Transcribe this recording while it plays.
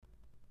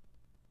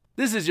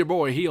This is your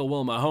boy Heel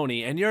Will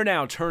Mahoney, and you're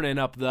now turning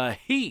up the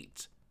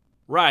heat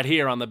right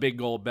here on the Big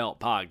Gold Belt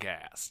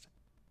Podcast.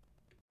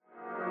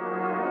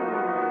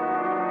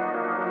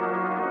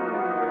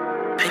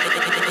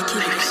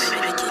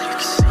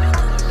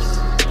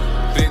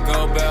 Big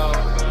Gold Belt,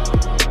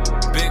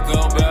 Big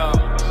Gold Belt,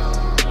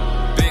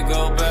 Big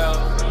Gold Belt.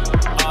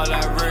 All I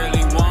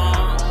really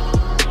want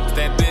is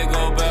that Big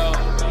Gold Belt,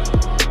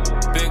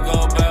 Big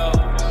Gold Belt,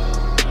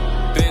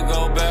 Big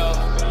Gold Belt.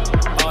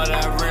 All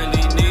I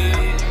really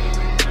need,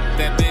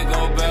 that Big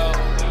Gold Belt,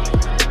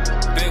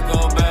 Big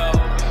Gold Belt,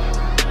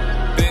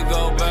 Big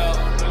Gold Belt.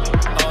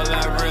 All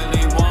I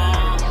really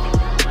want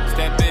is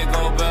that Big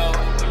Gold Belt,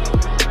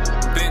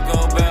 Big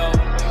Gold Belt,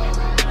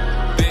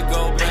 Big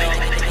Gold Belt,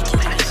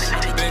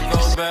 Big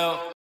Gold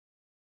Belt.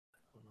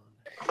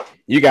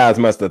 You guys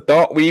must have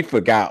thought we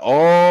forgot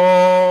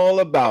all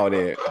about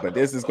it, but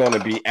this is going to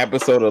be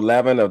episode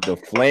 11 of the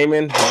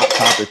Flaming Hot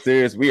Topic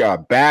series. We are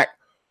back,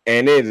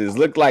 and it has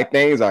looked like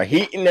things are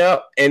heating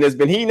up, and it's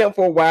been heating up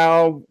for a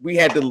while. We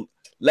had to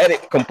let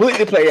it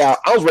completely play out.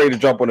 I was ready to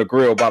jump on the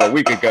grill about a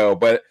week ago,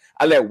 but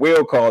I let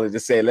Will call it to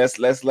say, let's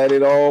let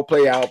it all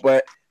play out.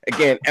 But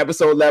again,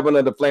 episode 11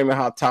 of the Flaming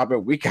Hot Topic,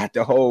 we got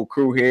the whole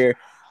crew here.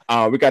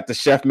 We got the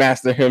chef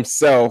master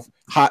himself,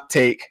 Hot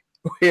Take.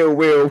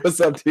 Will, what's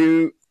up,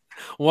 dude?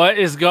 What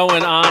is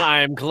going on?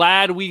 I am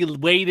glad we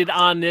waited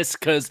on this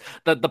because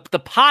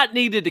the pot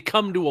needed to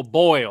come to a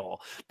boil.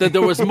 That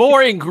there was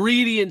more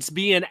ingredients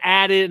being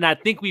added, and I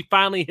think we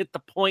finally hit the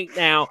point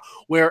now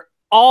where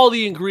all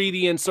the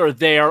ingredients are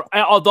there.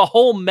 The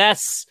whole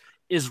mess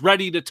is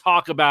ready to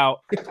talk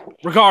about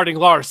regarding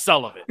Lars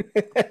Sullivan.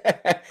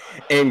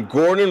 And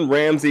Gordon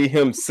Ramsay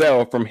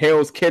himself from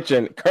Hell's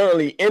Kitchen,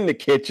 currently in the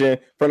kitchen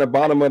from the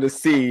bottom of the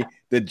sea.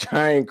 The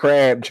giant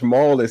crab,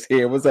 Jamal, is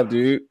here. What's up,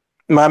 dude?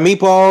 My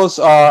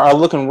meatballs are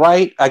looking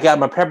right. I got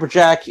my pepper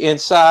jack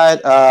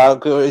inside.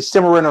 It's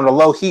simmering on a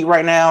low heat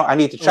right now. I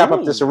need to chop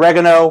up this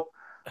oregano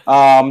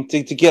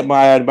to get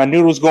my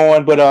noodles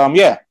going. But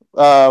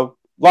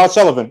Lars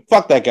Sullivan,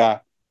 fuck that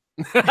guy.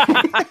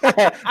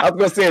 I was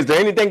gonna say, is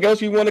there anything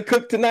else you want to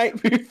cook tonight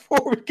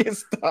before we get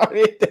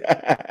started?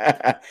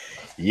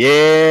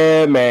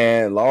 Yeah,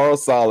 man,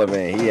 Lars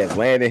Sullivan, he has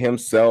landed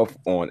himself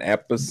on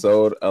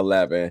episode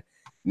 11.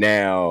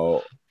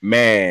 Now,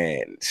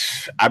 man,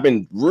 I've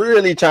been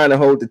really trying to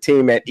hold the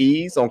team at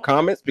ease on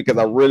comments because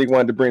I really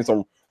wanted to bring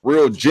some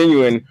real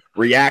genuine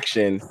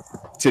reaction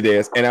to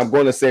this. And I'm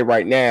going to say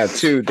right now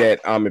too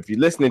that if you're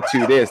listening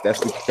to this, that's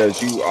because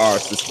you are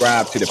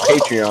subscribed to the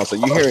Patreon, so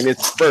you're hearing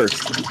this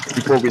first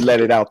before we let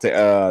it out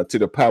to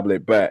the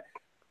public. But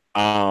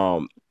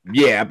I've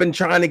been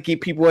trying to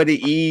keep people at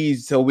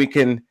ease so we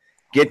can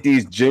get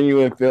these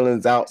genuine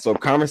feelings out. So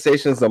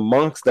conversations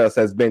amongst us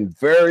has been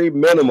very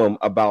minimum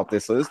about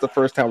this. So this is the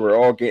first time we're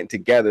all getting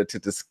together to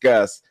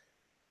discuss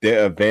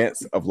the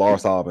events of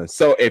Lars Sullivan.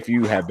 So if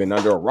you have been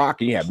under a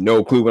rock, you have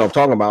no clue what I'm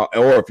talking about,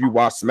 or if you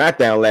watched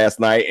SmackDown last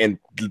night and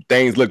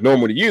things look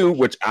normal to you,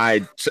 which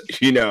I'm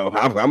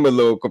a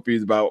little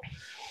confused about.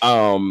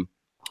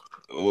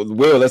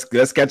 Will,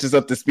 let's catch us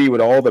up to speed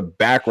with all the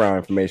background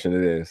information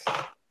it is.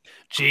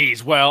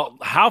 Jeez, well,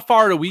 how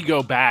far do we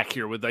go back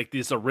here with like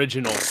this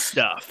original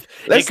stuff?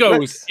 It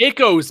goes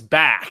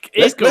back.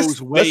 It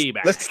goes way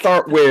back. Let's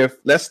start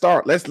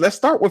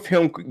with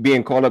him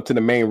being called up to the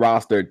main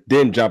roster,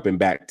 then jumping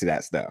back to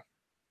that stuff.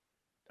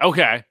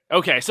 Okay.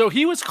 So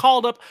he was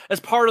called up as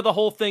part of the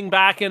whole thing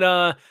back in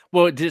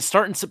did it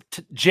start in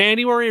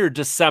January or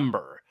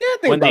December? Yeah, I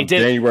think about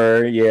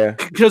January, yeah.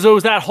 Because it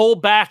was that whole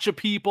batch of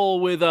people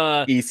with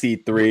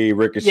EC3,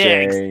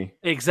 Ricochet. Yeah,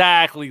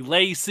 exactly.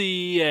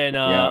 Lacey and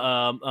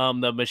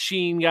the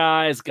Machine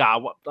guys,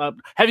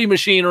 Heavy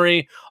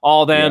Machinery,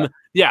 all them.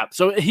 Yeah,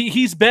 so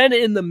he's been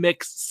in the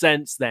mix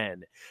since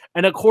then.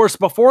 And of course,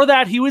 before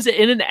that, he was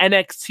in an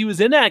NXT. He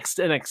was in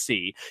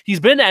NXT.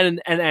 He's been at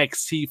an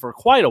NXT for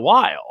quite a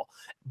while.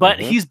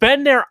 But he's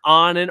been there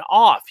on and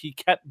off. He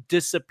kept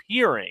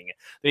disappearing.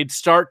 They'd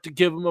start to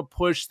give him a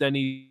push, then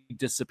he'd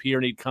disappear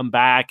and he'd come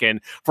back.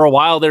 And for a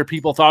while there,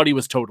 people thought he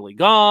was totally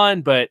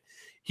gone, but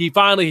he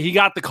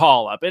got the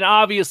call up. And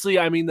obviously,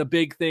 I mean, the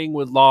big thing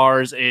with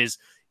Lars is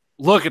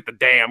look at the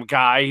damn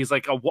guy. He's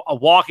like a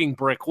walking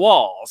brick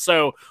wall.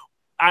 So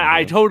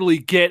I totally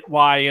get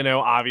why,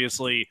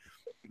 obviously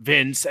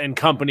Vince and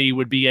company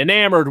would be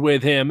enamored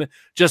with him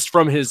just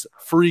from his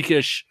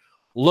freakish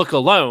look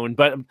alone.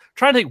 But I'm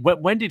trying to think,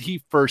 when did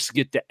he first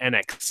get to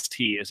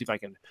NXT? Let's see if I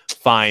can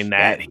find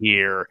that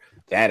here.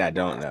 That I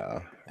don't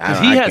know.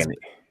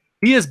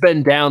 He has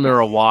been down there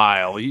a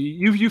while.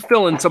 You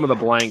fill in some of the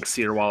blanks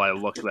here while I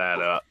look that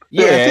up.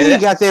 Yeah, I think he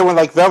got there when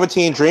like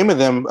Velveteen Dream of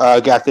them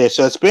got there.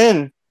 So it's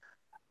been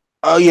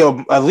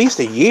at least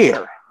a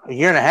year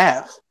and a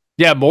half.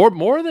 Yeah,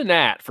 more than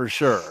that for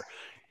sure.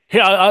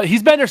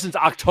 He's been there since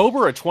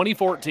October of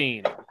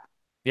 2014.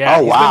 Yeah.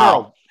 Oh,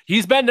 wow.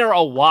 He's been there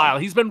a while.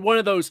 He's been one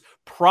of those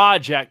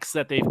projects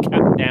that they've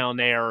kept down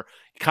there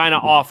kind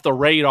of off the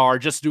radar,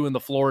 just doing the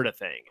Florida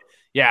thing.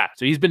 Yeah,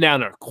 so he's been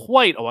down there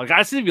quite a while.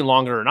 That's even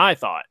longer than I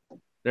thought.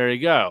 There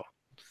you go.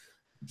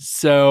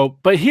 So,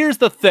 but here's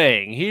the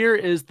thing. Here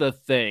is the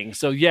thing.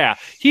 So, yeah,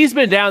 he's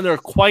been down there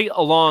quite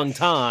a long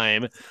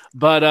time,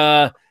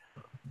 but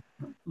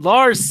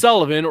Lars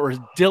Sullivan, or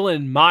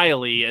Dylan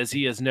Miley, as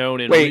he is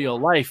known in real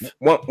life.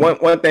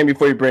 One thing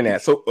before you bring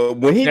that. So,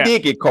 when he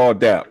did get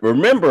called up,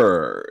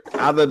 remember,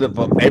 out of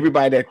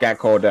everybody that got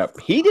called up,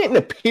 he didn't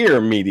appear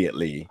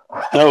immediately.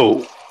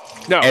 No,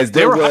 as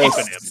there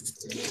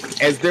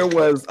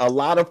was a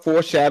lot of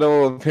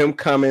foreshadow of him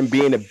coming,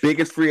 being the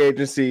biggest free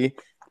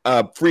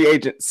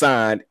agent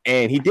signed,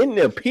 and he didn't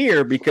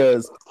appear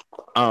because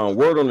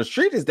word on the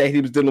street is that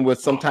he was dealing with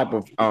some type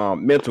of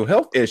mental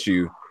health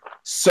issue.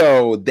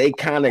 So they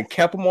kind of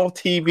kept him off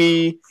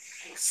TV,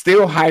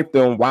 still hyped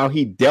him while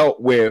he dealt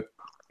with,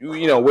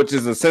 which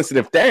is a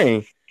sensitive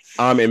thing,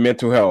 in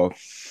mental health.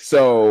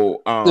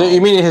 So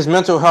you mean his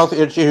mental health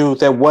issue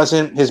that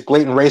wasn't his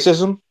blatant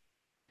racism?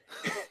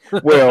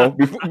 Well,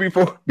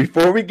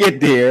 before we get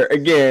there,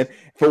 again,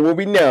 for what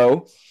we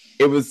know,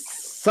 it was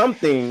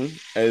something,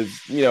 as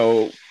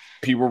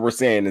people were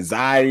saying,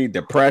 anxiety,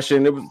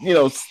 depression. It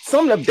was,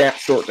 something of that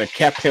sort that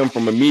kept him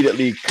from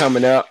immediately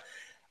coming up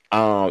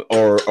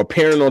or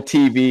appearing on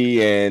TV,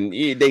 and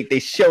they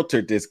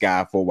sheltered this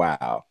guy for a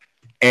while.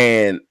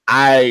 And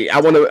I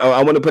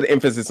want to put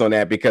emphasis on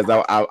that because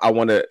I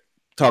want to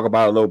talk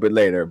about it a little bit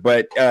later.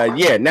 But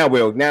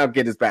now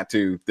get us back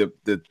to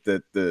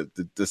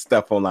the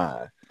stuff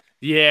online.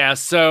 Yeah,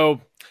 so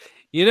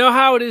you know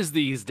how it is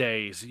these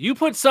days. You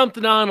put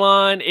something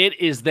online, it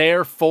is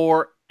there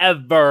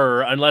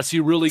forever, unless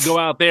you really go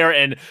out there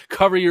and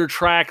cover your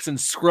tracks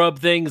and scrub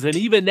things, and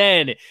even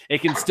then,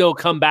 it can still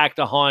come back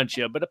to haunt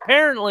you. But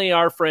apparently,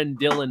 our friend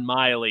Dylan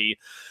Miley,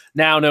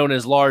 now known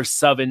as Lars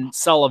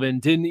Sullivan,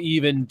 didn't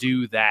even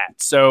do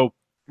that. So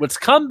what's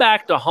come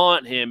back to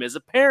haunt him is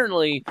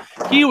apparently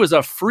he was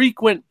a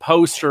frequent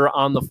poster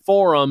on the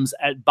forums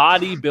at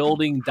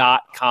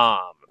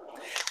bodybuilding.com.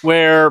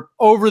 where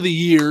over the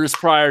years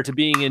prior to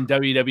being in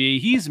WWE,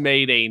 he's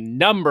made a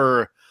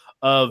number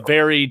of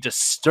very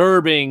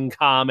disturbing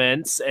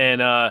comments, and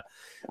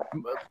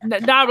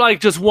not like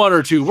just one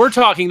or two. We're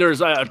talking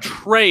there's a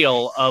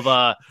trail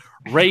of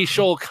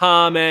racial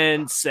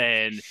comments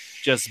and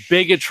just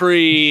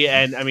bigotry,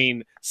 and I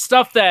mean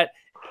stuff that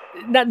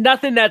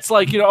nothing that's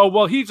like,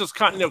 he's just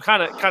kind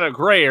of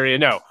gray area.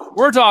 No,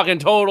 we're talking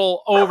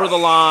total over the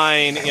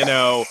line,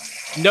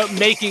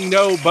 making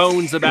no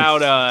bones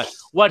about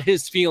what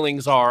his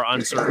feelings are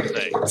on certain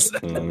things.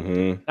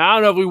 Mm-hmm. I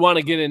don't know if we want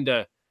to get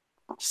into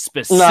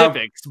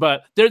specifics,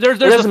 but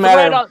there's a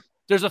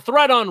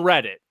thread on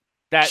Reddit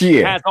that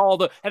has all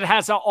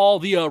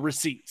the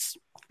receipts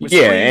with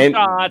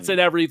screenshots and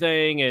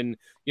everything, and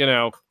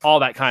all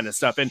that kind of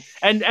stuff, and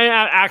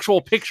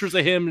actual pictures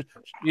of him,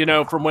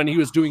 from when he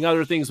was doing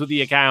other things with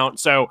the account.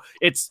 So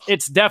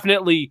it's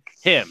definitely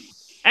him,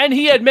 and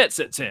he admits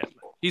it's him.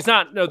 He's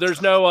not. No,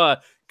 there's no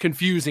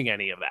confusing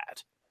any of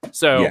that.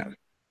 So. Yeah.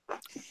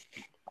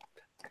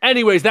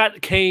 Anyways,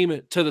 that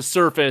came to the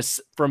surface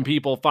from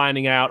people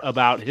finding out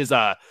about his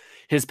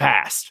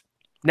past.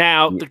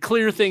 Now, the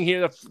clear thing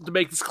here, to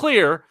make this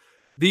clear,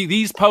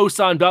 these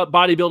posts on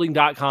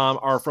bodybuilding.com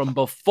are from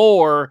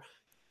before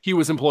he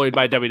was employed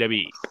by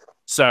WWE.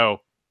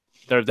 So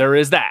there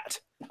is that.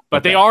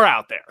 But they are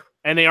out there,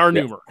 and they are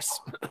numerous.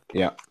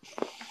 Yeah.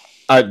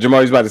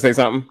 Jamal, you about to say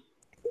something?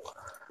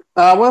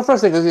 Well, the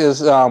first thing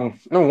is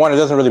number one, it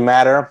doesn't really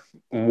matter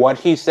what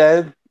he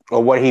said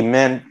or what he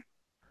meant,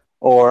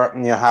 or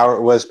how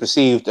it was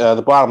perceived.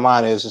 The bottom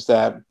line is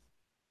that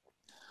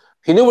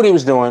he knew what he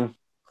was doing.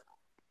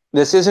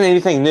 This isn't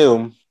anything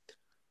new.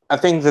 I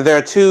think that there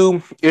are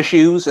two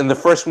issues, and the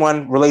first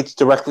one relates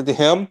directly to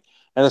him,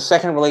 and the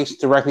second relates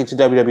directly to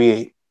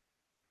WWE.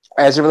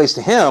 As it relates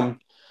to him,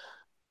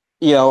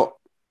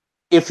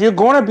 if you're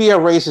going to be a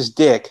racist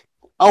dick,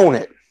 own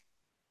it.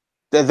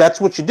 That's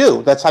what you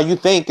do. That's how you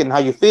think and how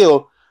you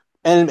feel.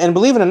 And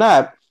believe it or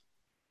not,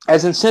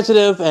 as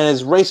insensitive and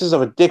as racist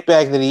of a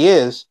dickbag that he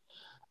is,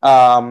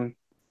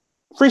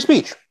 free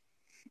speech.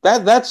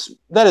 That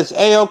is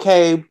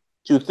A-okay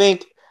to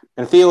think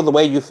and feel the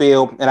way you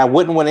feel, and I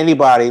wouldn't want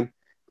anybody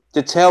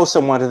to tell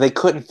someone that they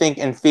couldn't think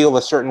and feel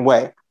a certain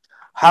way.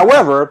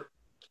 However,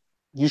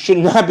 you should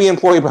not be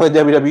employed by the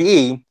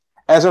WWE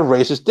as a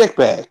racist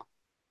dickbag.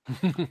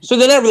 So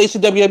then that relates to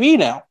WWE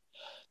now.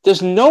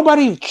 Does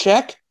nobody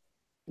check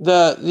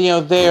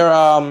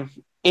their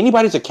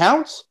anybody's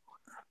accounts?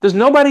 Does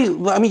nobody?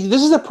 I mean,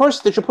 this is a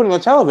person that you're putting on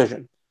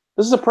television.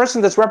 This is a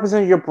person that's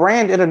representing your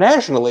brand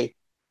internationally.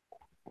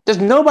 Does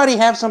nobody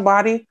have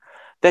somebody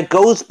that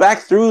goes back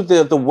through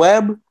the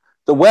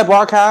web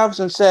archives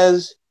and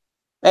says,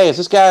 "Hey, is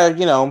this guy,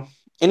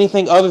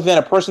 anything other than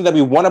a person that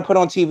we want to put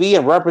on TV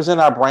and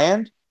represent our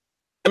brand?"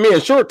 I mean,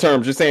 in short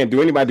terms, you're saying,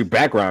 do anybody do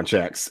background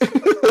checks?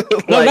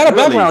 No, not a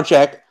background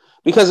check,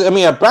 because a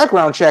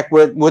background check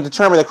would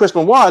determine that Chris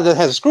Benoit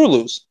has a screw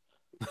loose.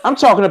 I'm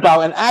talking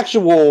about an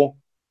actual,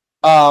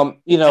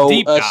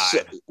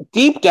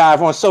 deep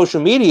dive on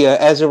social media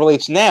as it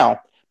relates now,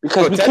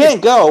 because we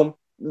can't go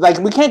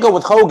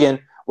with Hogan.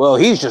 Well,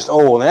 he's just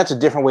old, and that's a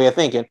different way of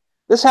thinking.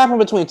 This happened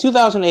between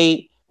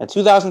 2008 and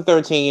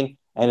 2013,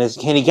 and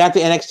he got to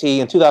NXT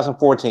in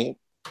 2014.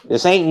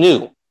 This ain't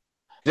new.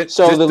 Just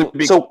to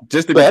be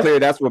clear,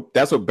 that's what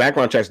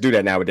background checks do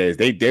that nowadays.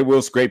 They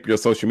will scrape your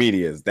social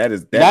medias. That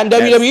is not in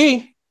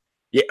WWE.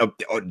 Yeah,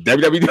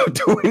 WWE don't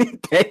do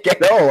anything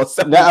at all.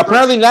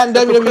 Apparently not in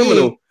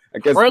WWE. I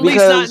guess, or at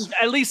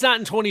least not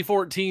in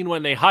 2014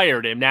 when they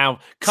hired him. Now,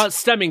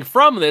 stemming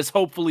from this,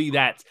 hopefully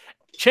that's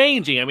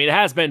changing. I mean, it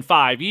has been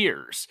 5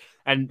 years,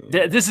 and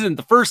this isn't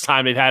the first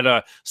time they've had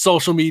a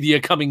social media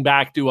coming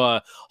back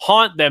to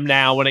haunt them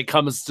now when it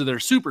comes to their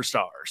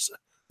superstars.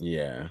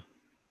 Yeah,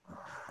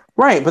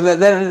 right. But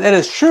that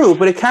is true.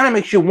 But it kind of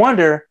makes you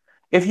wonder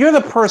if you're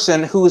the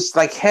person who's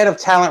like head of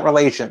talent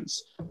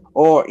relations,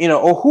 or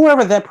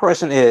whoever that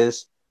person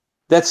is,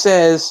 that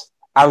says,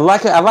 I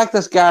like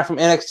this guy from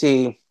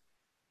NXT.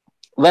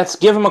 Let's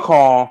give him a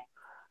call.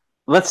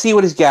 Let's see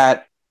what he's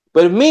got.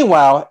 But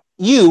meanwhile,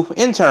 you,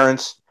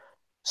 interns,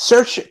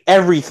 search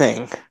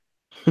everything.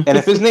 And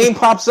if his name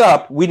pops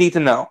up, we need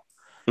to know.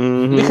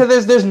 Mm-hmm.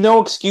 Because there's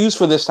no excuse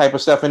for this type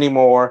of stuff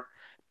anymore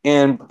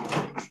in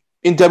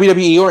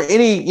WWE or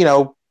any,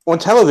 on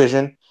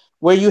television,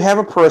 where you have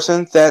a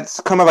person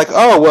that's kind of like,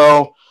 oh,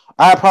 well,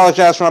 I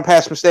apologize for my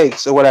past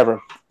mistakes or whatever.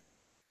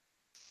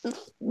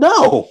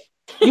 No.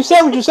 You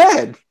said what you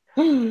said.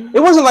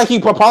 It wasn't like he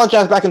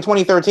apologized back in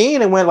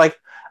 2013 and went like,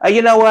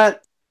 you know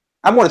what?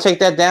 I'm going to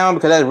take that down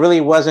because that really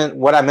wasn't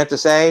what I meant to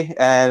say,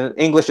 and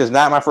English is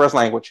not my first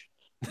language.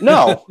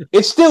 No,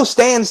 it still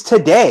stands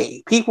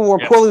today. People were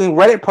pulling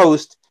Reddit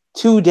posts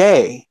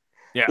today,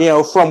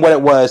 from what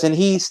it was, and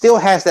he still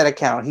has that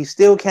account. He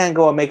still can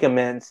go and make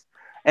amends.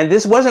 And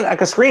this wasn't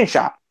like a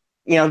screenshot.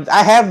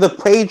 I have the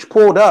page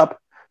pulled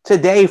up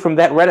today from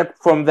that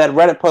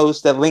Reddit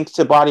post that links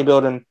to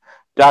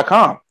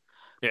bodybuilding.com.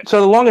 Yeah.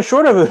 So the long and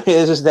short of it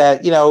is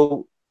that,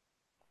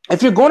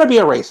 if you're going to be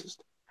a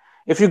racist,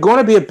 if you're going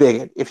to be a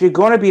bigot, if you're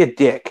going to be a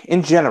dick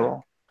in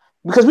general,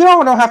 because we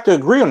don't have to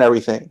agree on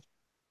everything,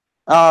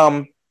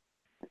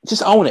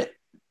 just own it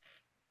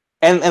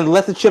and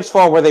let the chips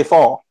fall where they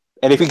fall.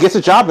 And if he gets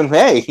a job, then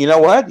hey, you know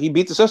what? He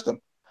beat the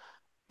system.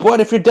 But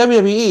if you're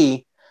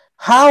WWE,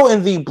 how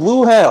in the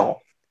blue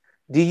hell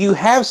do you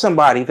have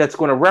somebody that's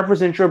going to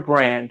represent your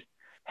brand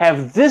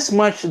have this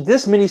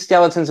many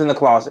skeletons in the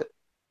closet?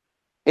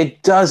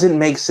 It doesn't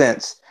make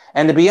sense.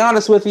 And to be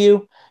honest with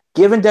you,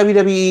 given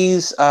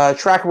WWE's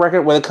track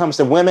record when it comes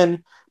to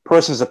women,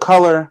 persons of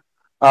color,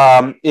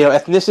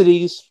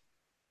 ethnicities,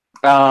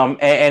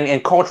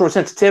 and cultural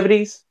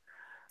sensitivities,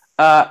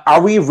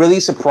 are we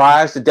really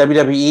surprised that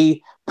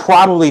WWE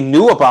probably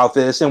knew about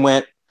this and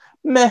went,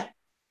 meh?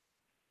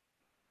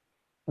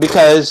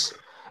 Because,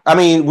 I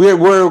mean,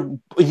 we're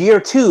year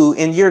two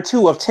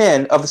of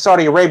 10 of the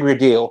Saudi Arabia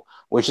deal,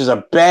 which is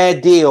a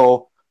bad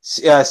deal.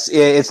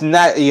 It's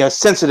not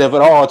sensitive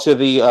at all to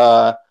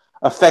the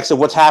effects of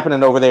what's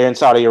happening over there in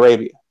Saudi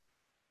Arabia.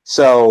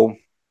 So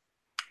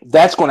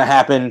that's going to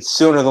happen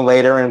sooner than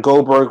later. And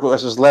Goldberg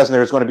versus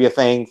Lesnar is going to be a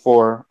thing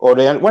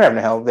whatever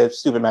the hell that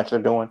stupid match they're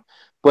doing.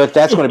 But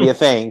that's going to be a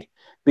thing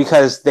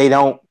because they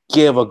don't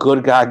give a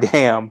good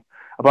goddamn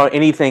about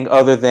anything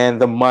other than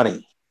the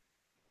money.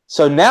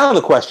 So now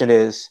the question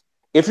is,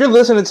 if you're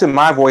listening to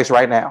my voice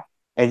right now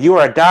and you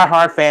are a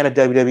diehard fan of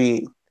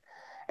WWE,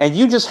 and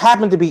you just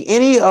happen to be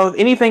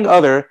anything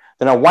other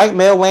than a white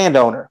male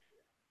landowner,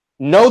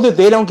 know that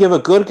they don't give a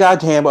good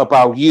goddamn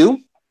about you,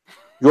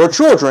 your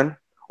children,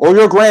 or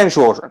your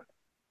grandchildren.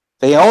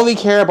 They only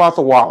care about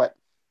the wallet.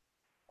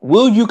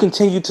 Will you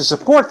continue to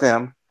support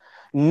them,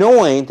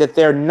 knowing that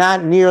they're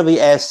not nearly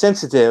as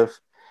sensitive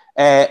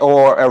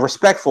or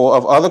respectful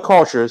of other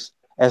cultures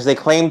as they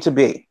claim to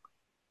be?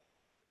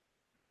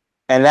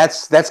 And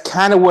that's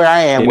kind of where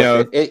I am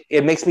with it.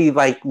 It makes me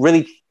like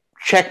really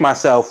check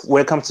myself when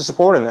it comes to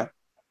supporting them.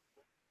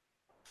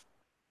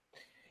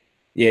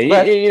 Yeah,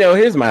 but,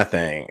 here's my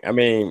thing. I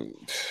mean,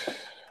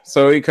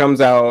 so he comes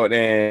out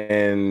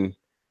and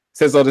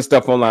says all this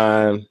stuff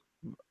online,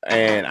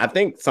 and I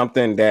think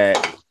something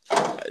that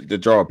to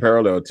draw a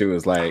parallel to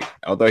is like,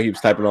 although he was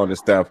typing all this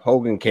stuff,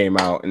 Hogan came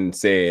out and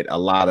said a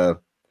lot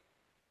of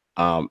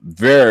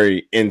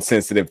very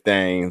insensitive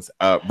things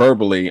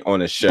verbally on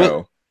the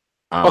show.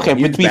 Okay,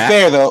 but to be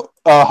fair though,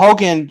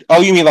 Hogan.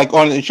 Oh, you mean like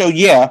on the show?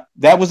 Yeah,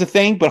 that was the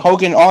thing. But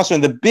Hogan also,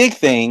 the big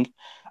thing,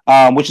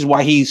 which is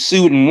why he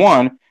sued and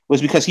won,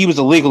 was because he was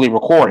illegally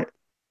recorded.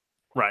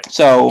 Right.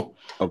 So,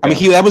 I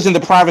mean, that was in the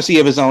privacy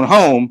of his own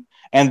home,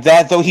 and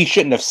that though he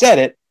shouldn't have said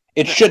it,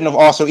 it shouldn't have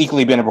also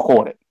equally been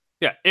recorded.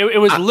 Yeah, it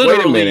was literally.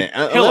 Wait a minute,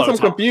 unless I'm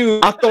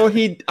confused. I thought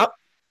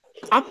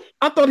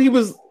he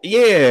was.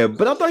 Yeah,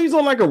 but I thought he was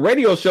on like a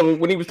radio show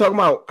when he was talking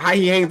about how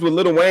he hangs with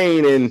Lil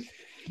Wayne and.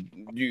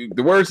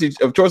 The words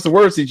choice of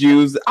words he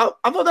used. I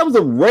thought that was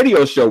a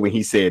radio show when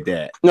he said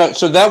that. No,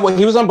 so that when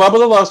he was on Bubba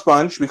the Love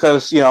Sponge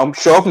because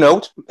show of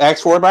note,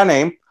 asked for it by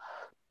name,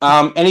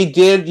 and he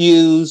did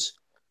use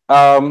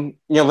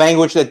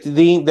language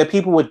that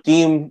people would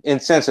deem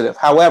insensitive.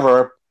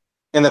 However,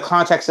 in the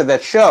context of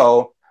that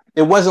show,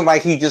 it wasn't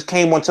like he just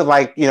came onto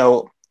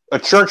a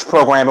church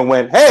program and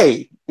went,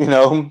 "Hey,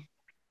 I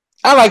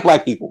like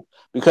black people."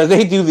 because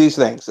they do these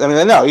things. I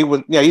mean, no, he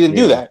didn't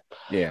do that.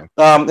 Yeah.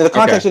 In the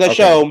context of that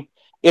show,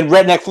 in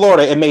Redneck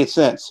Florida, it made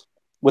sense.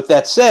 With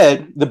that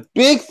said, the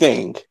big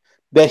thing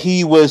that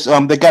he was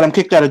that got him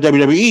kicked out of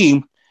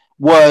WWE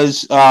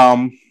was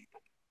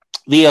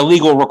the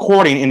illegal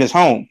recording in his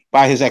home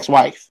by his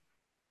ex-wife.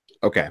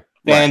 Okay.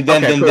 And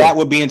then cool. That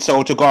would be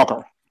sold to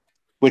Gawker,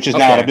 which is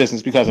now out of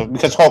business because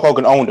Hulk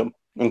Hogan owned him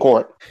in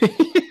court.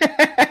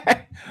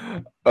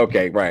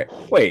 Okay, right.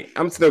 Wait,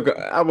 I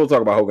will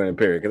talk about Hogan and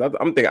Perry because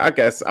I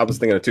guess I was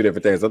thinking of two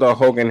different things. I thought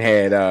Hogan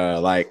had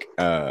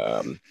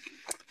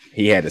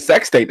he had a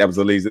sex tape that was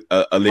illegal.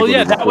 Well,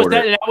 yeah, that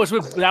was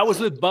with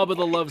Bubba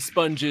the Love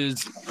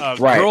Sponge's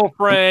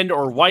girlfriend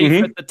or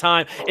wife at the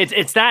time.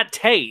 It's that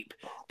tape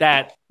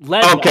that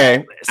led.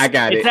 Okay, I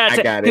got it.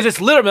 Because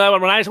it's literally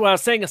when I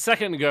was saying a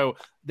second ago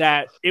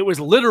that it was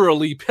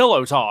literally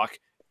pillow talk.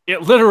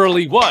 It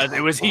literally was.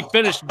 It was he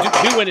finished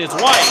doing his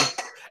wife,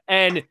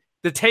 and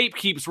the tape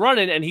keeps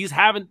running, and he's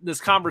having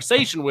this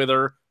conversation with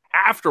her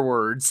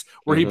afterwards,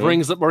 where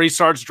he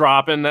starts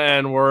dropping the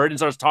N-word and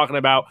starts talking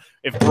about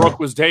if Brooke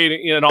was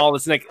dating and all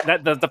this. Like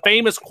the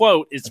famous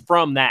quote is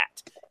from that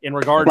in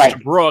regards to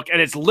Brooke,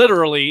 and it's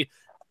literally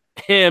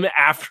him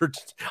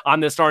on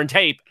this darn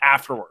tape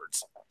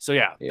afterwards. So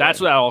yeah,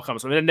 that's where that all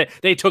comes from. And then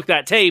they took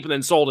that tape and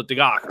then sold it to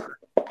Gawker.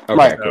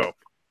 Okay,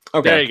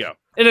 so, there you go.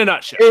 In a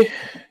nutshell.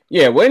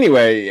 Yeah, well,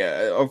 anyway,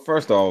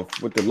 first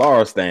off, with the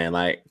Laura stand,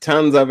 like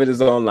tons of it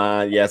is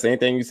online. Yes,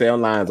 anything you say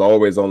online is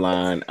always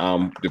online.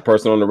 The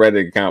person on the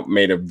Reddit account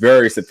made a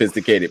very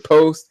sophisticated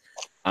post.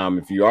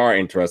 If you are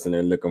interested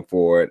in looking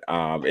for it,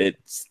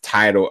 it's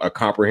titled "A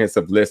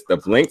Comprehensive List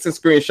of Links and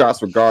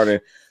Screenshots Regarding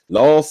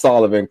Lawrence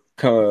Sullivan,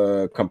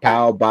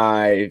 compiled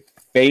by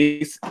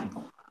Fierce.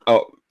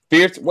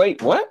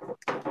 Wait, what?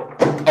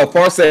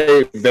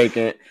 Farscape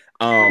Vacant.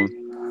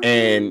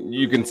 And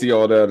you can see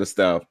all the other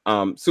stuff.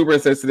 Super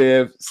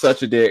insensitive,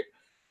 such a dick.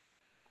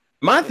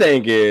 My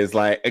thing is,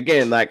 like,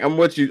 again, like I'm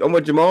with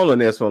Jamal on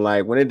this one.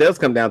 Like, when it does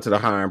come down to the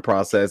hiring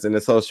process and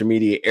the social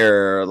media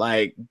era,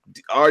 like,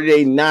 are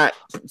they not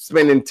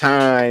spending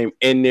time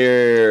in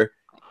their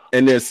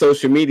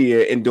social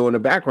media and doing a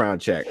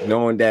background check,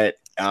 knowing that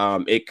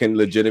it can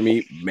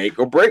legitimately make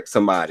or break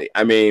somebody?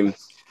 I mean,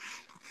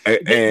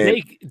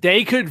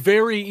 they could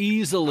very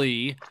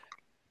easily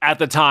at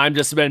the time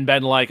just been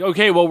like,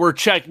 okay, well, we're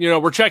checking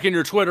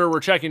your Twitter, we're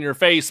checking your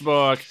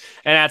Facebook,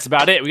 and that's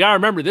about it. We gotta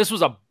remember this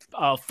was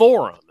a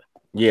forum.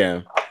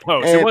 Yeah.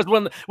 Post. It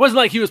wasn't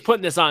like he was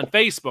putting this on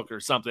Facebook or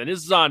something.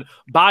 This is on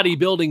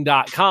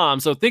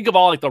bodybuilding.com. So think of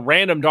all like the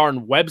random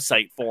darn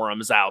website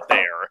forums out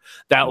there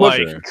that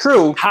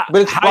true,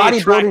 but it's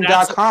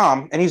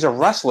bodybuilding.com and he's a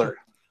wrestler.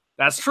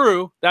 That's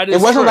true. That is.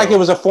 It wasn't like it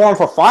was a forum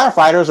for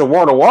firefighters or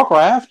World of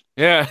Warcraft.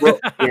 Yeah.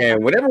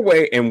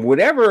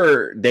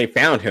 Whatever they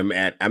found him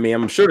at. I mean,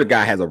 I'm sure the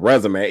guy has a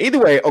resume. Either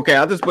way, okay,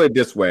 I'll just put it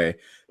this way.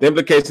 The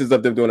implications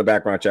of them doing a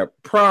background check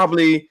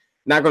probably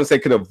not going to say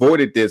could have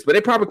avoided this, but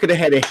they probably could have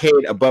had a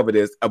head above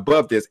this,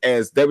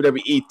 as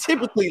WWE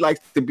typically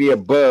likes to be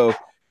above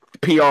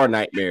PR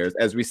nightmares,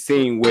 as we've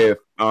seen with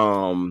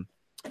Enzo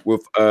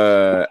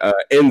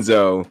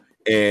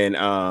and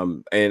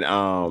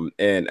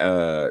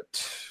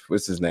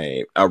what's his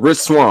name? Rich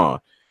Swann.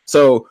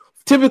 So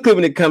typically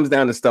when it comes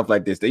down to stuff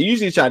like this, they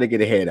usually try to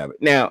get ahead of it.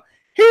 Now,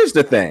 here's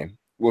the thing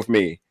with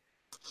me.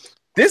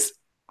 This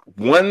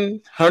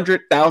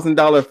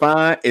 $100,000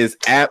 fine is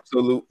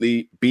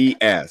absolutely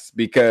BS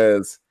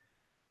because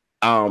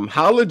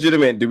how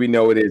legitimate do we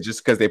know it is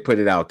just because they put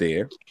it out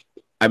there?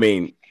 I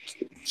mean,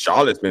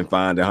 Charlotte's been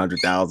fined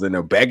 $100,000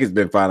 or Becky's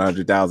been fined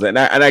 $100,000, and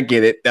I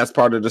get it. That's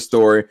part of the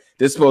story.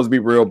 This is supposed to be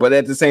real, but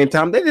at the same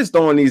time, they're just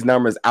throwing these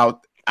numbers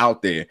out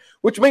there,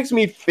 which makes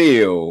me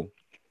feel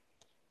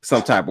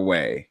some type of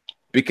way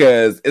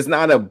because it's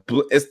not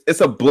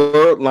it's a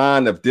blurred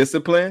line of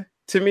discipline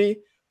to me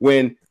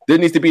when there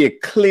needs to be a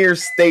clear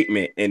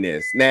statement in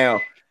this.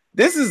 Now,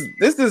 this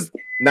is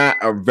not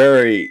a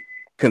very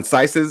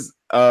concise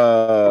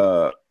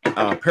parallel,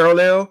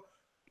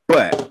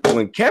 but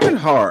when Kevin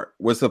Hart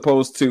was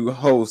supposed to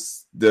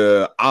host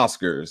the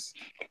Oscars,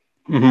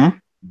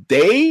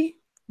 they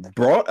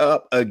brought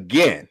up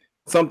again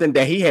something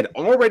that he had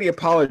already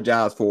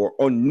apologized for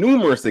on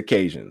numerous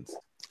occasions,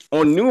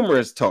 on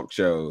numerous talk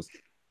shows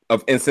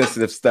of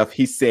insensitive stuff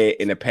he said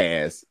in the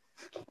past,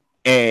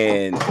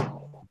 and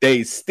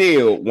they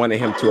still wanted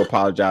him to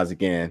apologize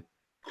again,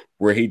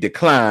 where he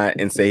declined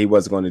and said he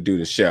wasn't going to do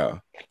the show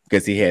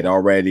because he had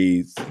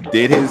already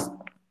did his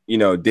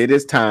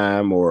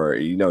time, or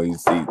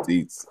he's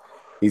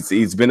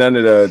been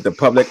under the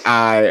public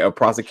eye of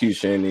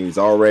prosecution. He's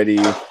already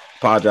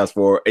apologized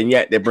for it, and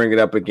yet they bring it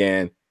up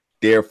again.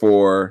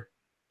 Therefore,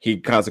 he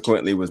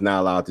consequently was not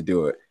allowed to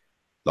do it.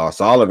 Lars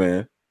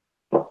Sullivan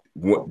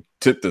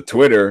took to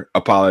Twitter,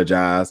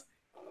 apologized,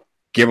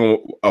 give him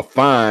a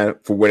fine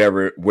for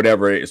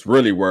whatever it's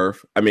really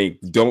worth. I mean,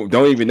 don't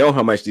even know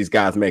how much these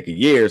guys make a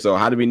year. So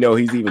how do we know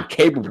he's even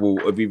capable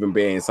of even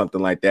being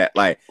something like that?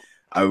 Like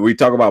we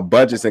talk about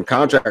budgets and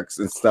contracts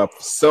and stuff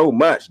so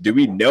much. Do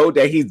we know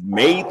that he's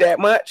made that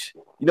much?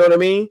 You know what I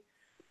mean?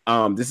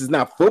 This is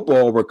not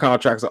football where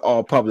contracts are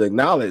all public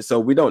knowledge, so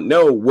we don't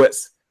know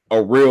what's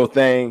a real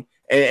thing.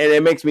 And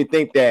it makes me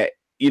think that,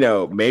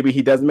 maybe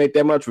he doesn't make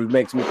that much, which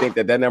makes me think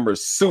that number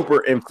is super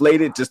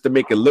inflated just to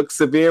make it look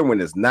severe when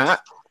it's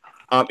not.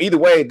 Either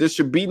way, there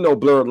should be no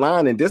blurred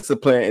line in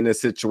discipline in a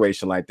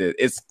situation like this.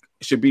 It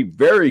should be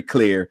very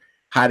clear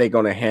how they're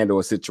going to handle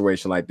a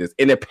situation like this.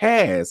 In the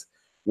past,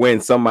 when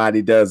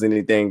somebody does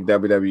anything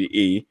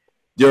WWE,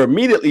 they're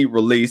immediately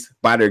released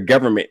by their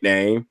government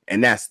name,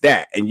 and that's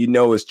that. And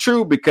it's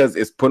true because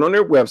it's put on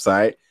their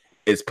website,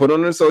 it's put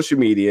on their social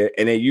media,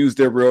 and they use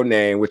their real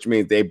name, which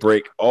means they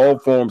break all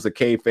forms of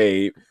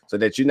kayfabe so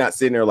that you're not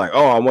sitting there like,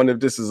 oh, I wonder if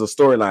this is a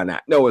storyline now.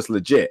 No, it's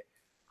legit.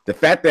 The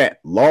fact that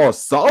Lars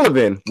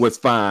Sullivan was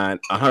fined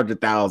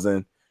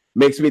 $100,000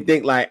 makes me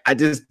think like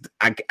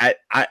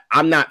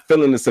I'm not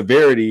feeling the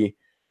severity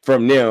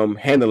from them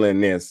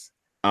handling this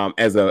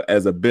as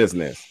a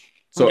business.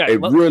 So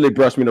it really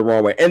brushed me the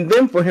wrong way. And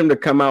then for him to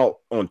come out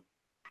on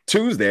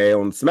Tuesday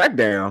on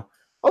SmackDown,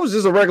 it was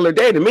just a regular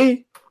day to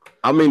me.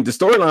 I mean, the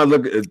storyline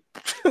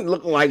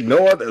looked like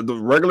no other the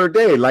regular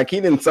day, like he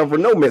didn't suffer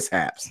no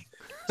mishaps.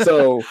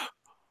 So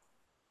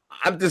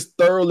I'm just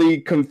thoroughly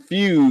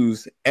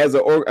confused as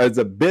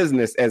a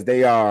business as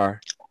they are,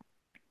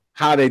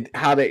 how they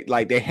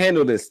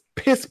handle this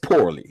piss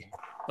poorly.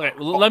 Okay,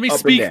 well, let me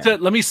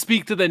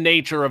speak to the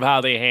nature of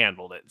how they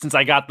handled it, since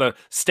I got the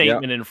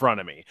statement in front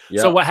of me.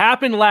 Yep. So what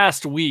happened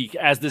last week,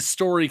 as this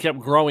story kept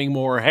growing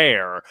more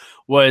hair,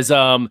 was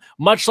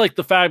much like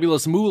the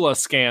Fabulous Moolah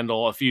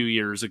scandal a few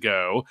years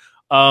ago.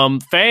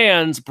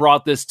 Fans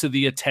brought this to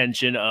the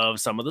attention of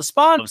some of the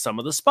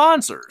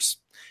sponsors,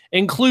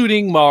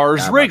 including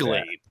Mars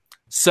Wrigley.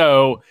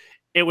 So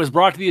it was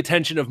brought to the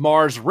attention of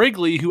Mars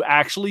Wrigley, who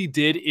actually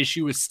did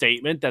issue a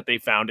statement that they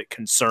found it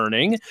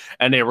concerning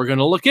and they were going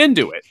to look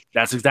into it.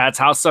 That's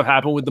how stuff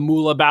happened with the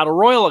Moolah Battle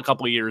Royal a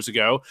couple of years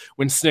ago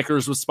when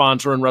Snickers was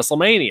sponsoring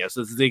WrestleMania. So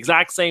this is the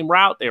exact same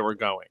route they were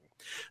going.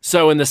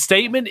 So in the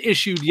statement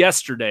issued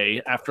yesterday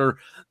after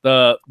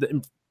the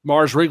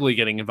Mars Wrigley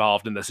getting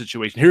involved in the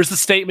situation, here's the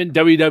statement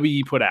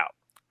WWE put out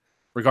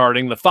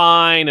regarding the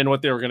fine and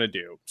what they were going to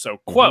do. So,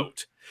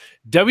 quote,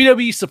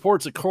 WWE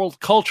supports a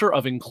culture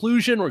of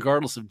inclusion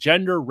regardless of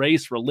gender,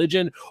 race,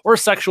 religion, or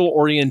sexual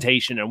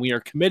orientation, and we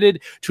are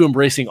committed to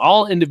embracing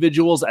all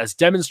individuals as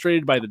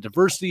demonstrated by the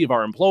diversity of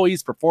our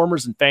employees,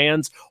 performers, and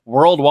fans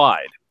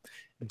worldwide.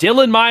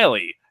 Dylan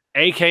Miley,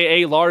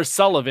 a.k.a. Lars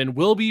Sullivan,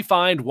 will be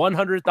fined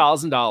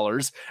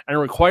 $100,000 and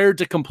required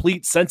to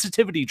complete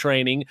sensitivity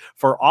training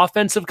for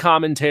offensive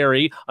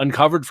commentary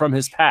uncovered from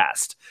his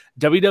past.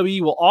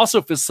 WWE will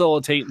also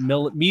facilitate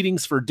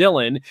meetings for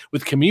Dylan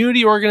with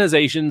community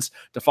organizations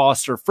to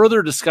foster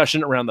further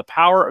discussion around the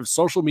power of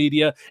social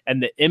media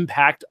and the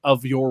impact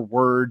of your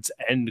words,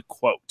 end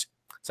quote.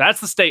 So that's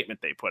the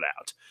statement they put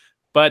out.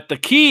 But the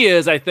key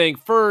is, I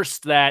think,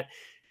 first, that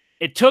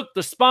it took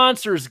the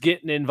sponsors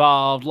getting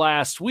involved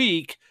last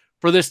week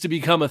for this to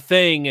become a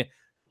thing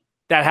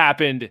that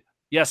happened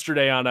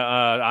yesterday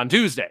on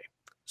Tuesday.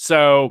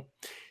 So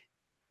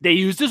they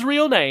used his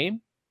real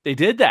name. They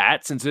did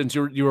that, since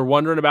you were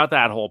wondering about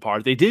that whole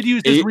part. They did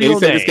use his real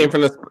name.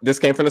 This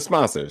came from the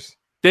sponsors.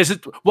 This is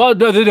the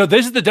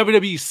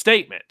WWE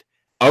statement.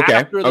 Okay.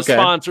 After the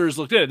sponsors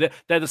looked at it,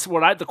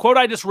 the quote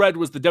I just read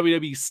was the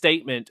WWE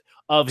statement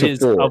of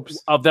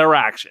of their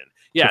action.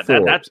 Yeah,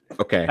 that's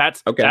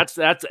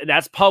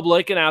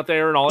public and out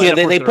there and all. Yeah,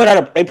 they put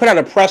out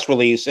a press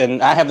release,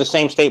 and I have the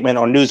same statement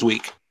on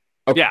Newsweek.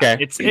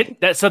 Okay.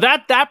 Yeah, so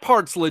that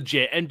part's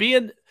legit, and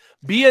being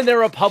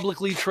they're a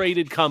publicly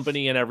traded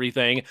company and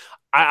everything,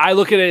 I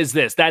look at it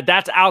as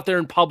that's out there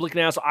in public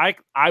now. So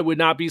I would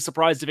not be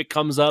surprised if it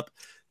comes up.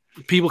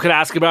 People could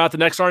ask about it at the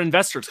next our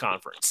investors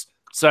conference.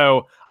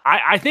 So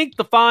I think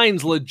the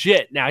fine's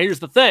legit. Now here's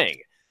the thing: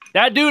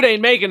 that dude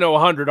ain't making no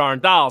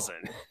 $100,000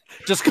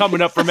 just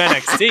coming up from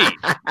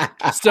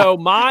NXT. So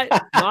my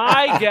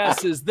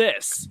guess is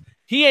this: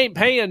 he ain't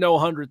paying no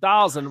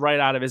 $100,000 right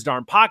out of his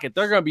darn pocket.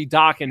 They're going to be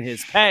docking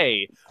his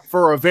pay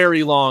for a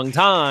very long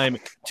time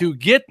to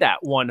get that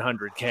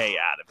 $100K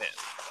out of him.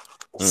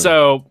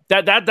 So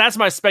that's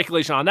my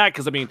speculation on that,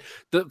 because I mean,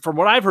 from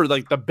what I've heard,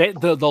 like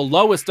the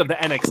lowest of the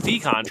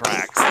NXT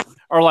contracts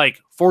are like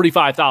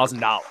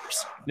 $45,000.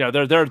 You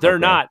know, they're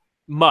not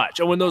much,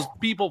 and when those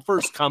people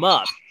first come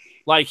up,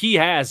 like he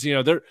has, you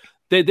know,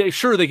 they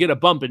sure they get a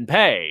bump in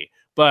pay,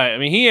 but I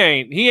mean he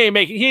ain't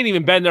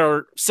even been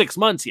there 6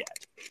 months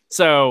yet,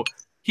 so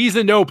he's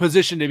in no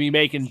position to be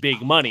making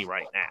big money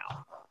right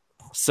now.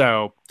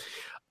 So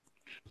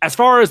as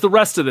far as the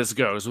rest of this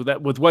goes, as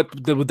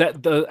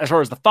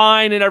far as the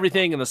fine and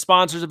everything and the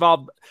sponsors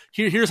involved,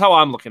 here's how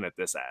I'm looking at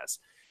this as.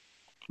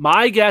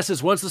 My guess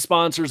is once the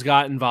sponsors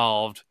got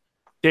involved,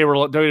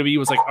 WWE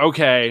was like,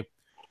 okay,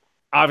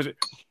 obviously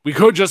we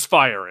could just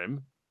fire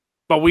him,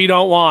 but we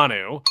don't want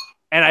to.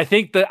 And I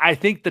think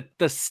that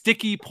the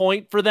sticky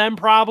point for them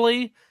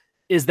probably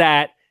is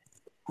that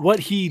what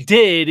he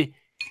did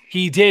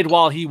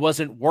while he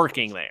wasn't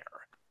working there.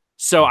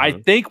 So I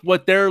think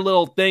what their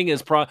little thing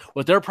is,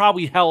 what they're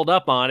probably held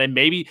up on, and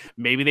maybe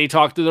they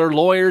talked to their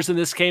lawyers and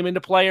this came into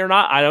play or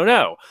not. I don't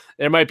know.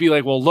 There might be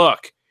like, well,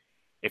 look,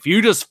 if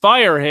you just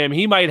fire him,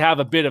 he might have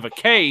a bit of a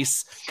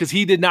case because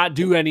he did not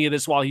do any of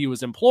this while he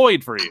was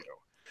employed for you.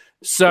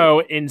 So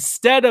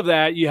instead of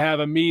that, you have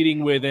a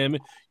meeting with him.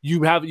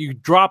 You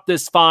drop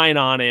this fine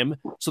on him,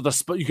 so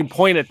you can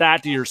point at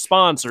that to your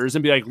sponsors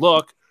and be like,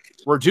 look,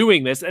 we're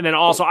doing this. And then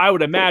also, I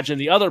would imagine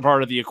the other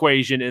part of the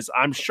equation is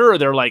I'm sure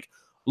they're like,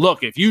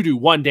 look, if you do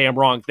one damn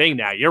wrong thing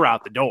now, you're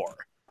out the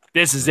door.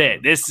 This is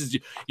it. This is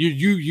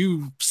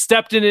you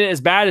stepped in it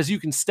as bad as you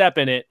can step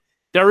in it.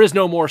 There is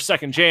no more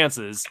second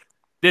chances.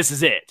 This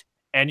is it.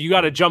 And you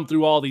got to jump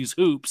through all these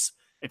hoops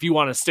if you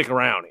want to stick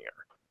around here.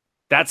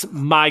 That's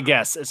my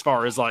guess as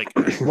far as like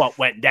what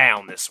went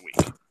down this week.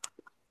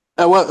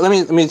 Well,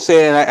 let me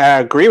say, and I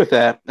agree with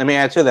that. Let me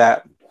add to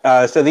that.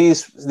 So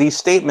these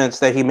statements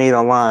that he made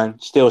online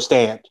still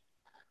stand,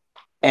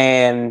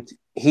 and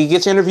he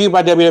gets interviewed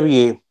by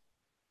WWE.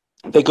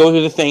 They go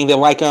through the thing. They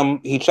like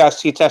him. He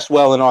tests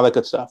well and all that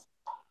good stuff.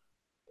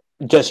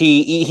 Does he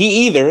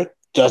either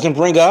doesn't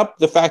bring up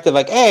the fact that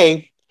like,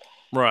 hey,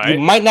 right, you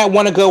might not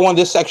want to go on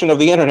this section of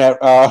the internet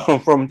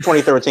from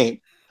 2013,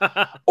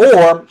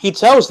 or he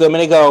tells them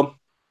and they go,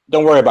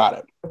 don't worry about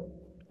it.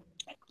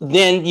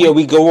 Then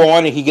we go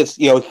on and he gets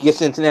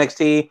into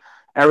NXT,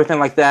 everything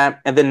like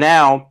that, and then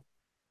now,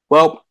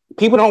 well,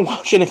 people don't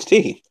watch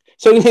NXT,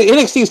 so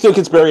NXT still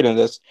gets buried in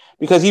this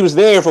because he was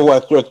there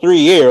for 3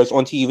 years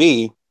on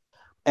TV,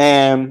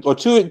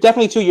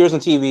 definitely 2 years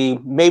on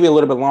TV, maybe a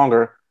little bit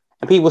longer,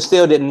 and people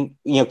still didn't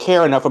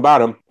care enough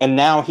about him, and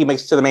now he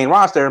makes it to the main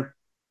roster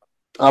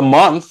a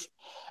month,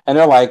 and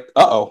they're like,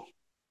 uh-oh,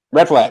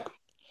 red flag.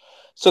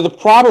 So the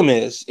problem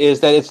is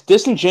that it's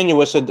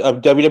disingenuous of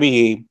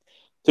WWE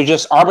to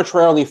just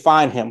arbitrarily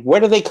fine him. Where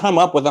do they come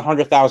up with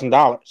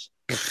 $100,000?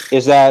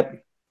 Is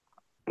that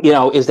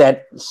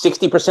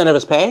 60% of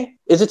his pay?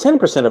 Is it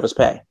 10% of his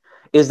pay?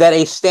 Is that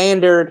a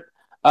standard,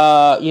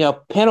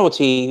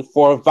 penalty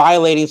for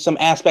violating some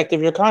aspect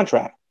of your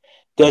contract?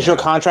 Does your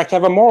contract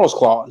have a morals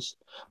clause?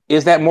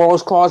 Is that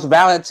morals clause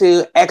valid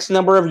to X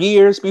number of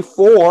years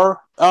before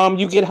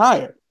you get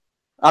hired?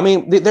 I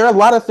mean, there are a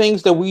lot of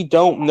things that we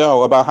don't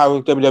know about how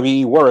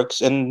WWE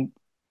works, and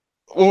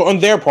on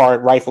their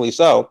part, rightfully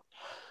so.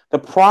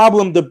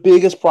 The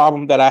biggest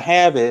problem that I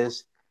have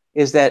is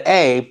that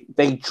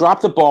they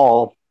dropped the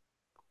ball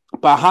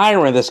by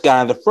hiring this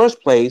guy in the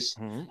first place,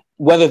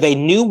 whether they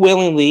knew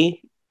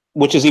willingly,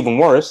 which is even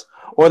worse,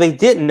 or they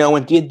didn't know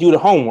and did do the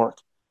homework.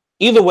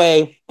 Either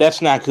way,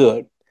 that's not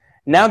good.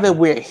 Now that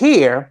we're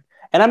here,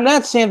 and I'm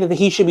not saying that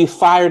he should be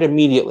fired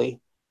immediately,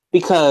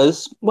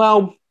 because,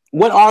 well,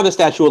 what are the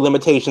statute of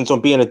limitations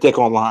on being a dick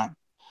online?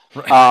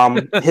 Right.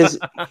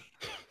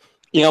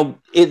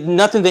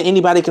 Nothing that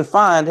anybody can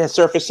find has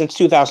surfaced since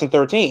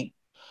 2013.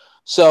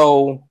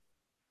 So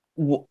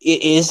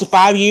is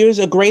 5 years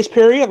a grace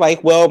period?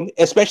 Like, well,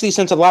 especially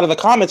since a lot of the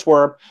comments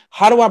were,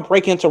 how do I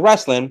break into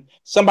wrestling?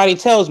 Somebody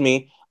tells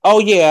me, oh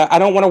yeah, I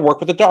don't want to work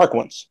with the dark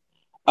ones.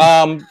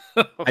 I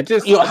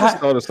just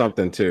thought of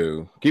something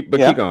too. Keep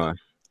going.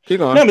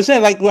 No, I'm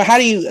saying, like, well, how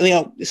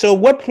do so at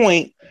what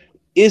point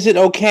is it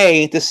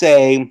okay to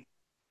say,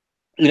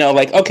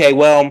 okay,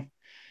 well,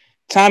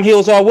 time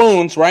heals all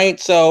wounds, right?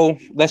 So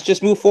let's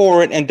just move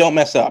forward and don't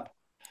mess up.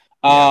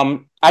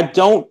 I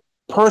don't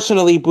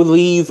personally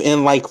believe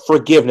in like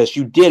forgiveness.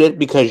 You did it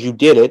because you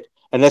did it,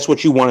 and that's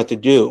what you wanted to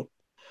do.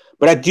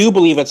 But I do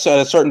believe at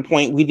a certain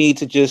point we need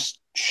to just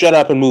shut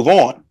up and move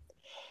on.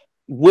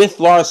 With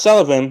Lars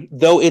Sullivan,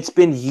 though it's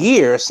been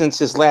years since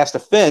his last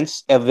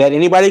offense that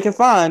anybody can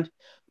find,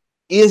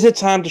 is it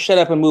time to shut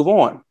up and move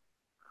on?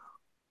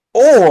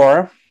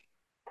 Or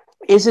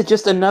is it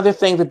just another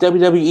thing that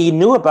WWE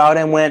knew about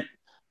and went,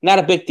 not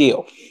a big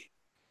deal?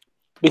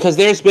 Because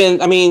this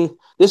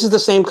is the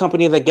same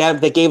company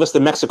that gave us the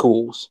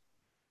Mexicools.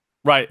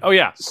 Right. Oh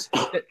yeah.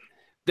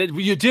 That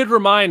you did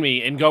remind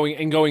me in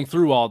going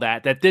through all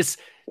that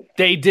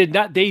they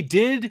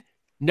did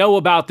know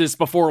about this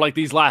before, like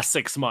these last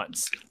 6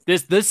 months.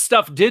 This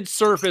stuff did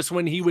surface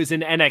when he was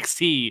in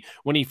NXT,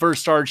 when he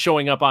first started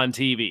showing up on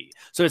TV.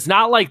 So it's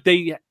not like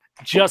they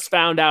just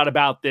found out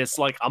about this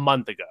like a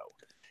month ago.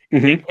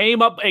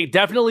 It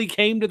definitely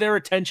came to their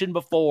attention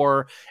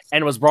before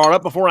and was brought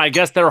up before. And I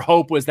guess their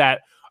hope was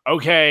that,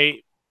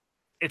 okay,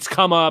 it's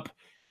come up.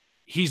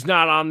 He's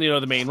not on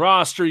the main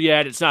roster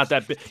yet. It's not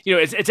that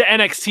it's an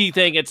NXT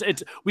thing. It's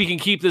we can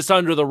keep this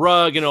under the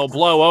rug and it'll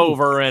blow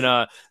over.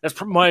 And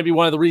that's might be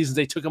one of the reasons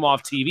they took him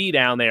off TV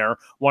down there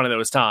one of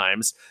those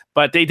times.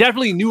 But they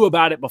definitely knew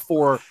about it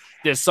before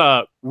this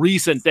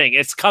recent thing.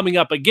 It's coming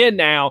up again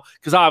now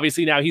because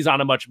obviously now he's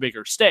on a much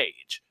bigger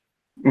stage.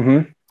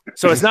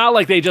 So it's not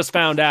like they just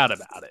found out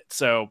about it.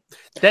 So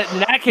that in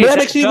that case, that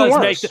makes it even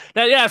worse. So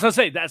I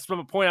say that's from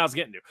a point I was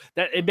getting to.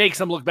 That it makes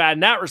them look bad in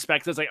that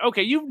respect. It's like,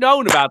 okay, you've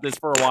known about this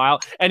for a while,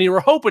 and you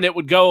were hoping it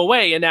would go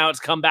away, and now it's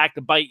come back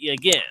to bite you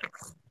again.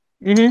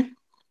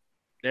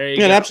 There you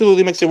go. It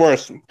absolutely makes it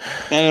worse,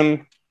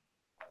 and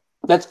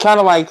that's kind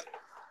of like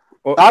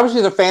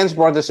obviously the fans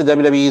brought this to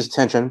WWE's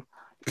attention.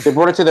 They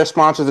brought it to their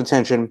sponsors'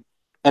 attention,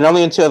 and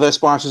only until their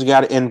sponsors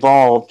got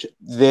involved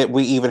that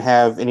we even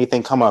have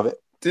anything come of it.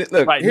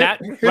 Look, right now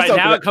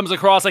it comes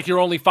across like you're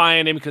only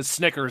firing him because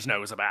Snickers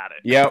knows about it.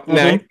 Yep.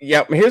 Now,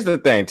 here's the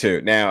thing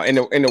too. Now, in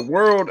the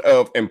world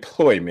of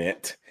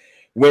employment,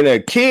 when a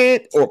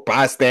kid or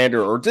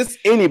bystander or just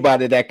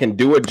anybody that can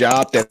do a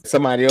job that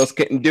somebody else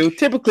couldn't do,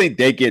 typically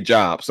they get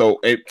jobs.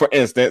 So, for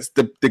instance,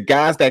 the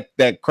guys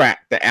that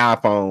cracked the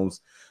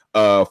iPhones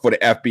for the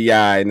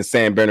FBI and the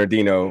San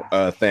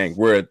Bernardino thing,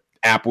 where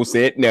Apple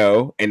said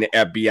no and the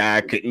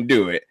FBI couldn't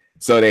do it.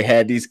 So they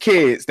had these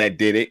kids that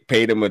did it,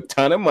 paid them a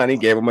ton of money,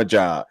 gave them a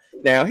job.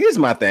 Now, here's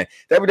my thing.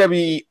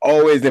 WWE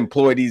always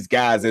employ these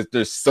guys as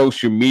their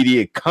social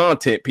media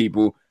content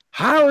people.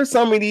 Hire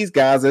some of these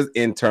guys as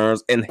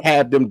interns and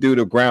have them do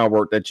the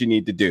groundwork that you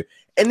need to do.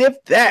 And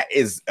if that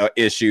is an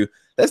issue,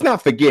 let's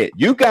not forget,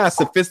 you guys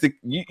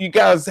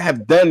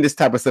have done this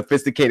type of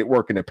sophisticated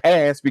work in the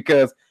past,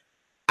 because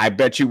I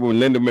bet you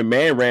when Linda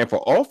McMahon ran for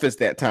office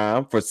that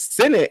time, for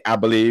Senate, I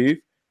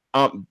believe,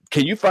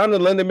 can you find the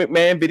Linda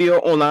McMahon video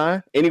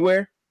online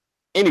anywhere?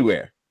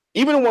 Anywhere.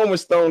 Even the one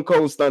with Stone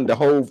Cold stunned the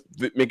whole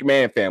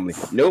McMahon family.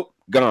 Nope,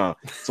 gone.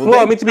 So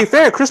well, I mean, to be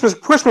fair, Chris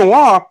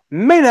Benoit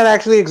may not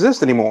actually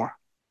exist anymore.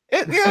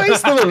 He's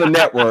still on the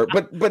network,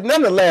 but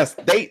nonetheless,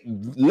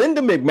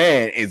 Linda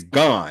McMahon is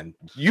gone.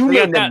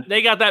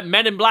 They got that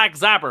Men in Black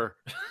zapper.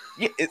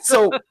 Yeah,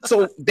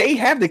 so they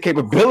have the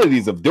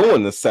capabilities of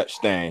doing the such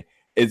thing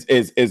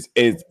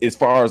as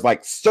far as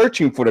like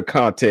searching for the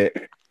content.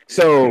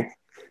 So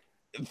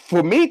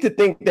for me to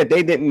think that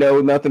they didn't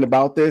know nothing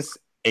about this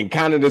and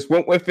kind of just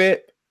went with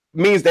it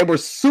means they were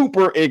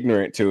super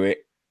ignorant to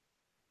it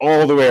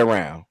all the way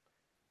around.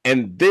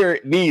 And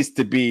there needs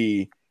to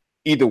be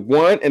either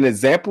an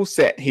example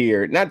set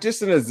here, not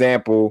just an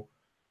example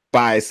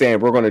by saying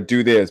we're going to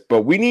do this,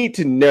 but we need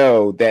to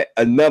know that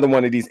another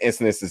one of these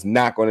incidents is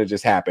not going to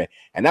just happen.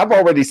 And I've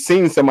already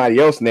seen somebody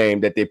else name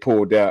that they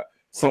pulled up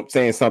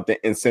saying something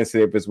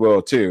insensitive as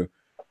well too.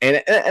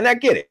 And I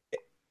get it.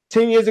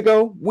 10 years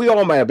ago, we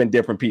all might have been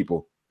different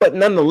people, but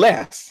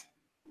nonetheless,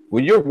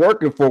 when you're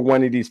working for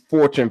one of these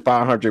Fortune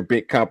 500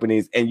 big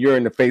companies and you're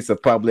in the face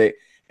of public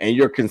and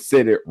you're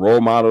considered role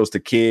models to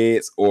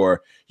kids,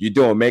 or you're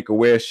doing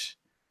Make-A-Wish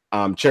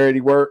charity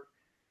work,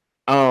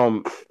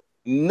 none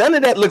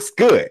of that looks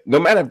good. No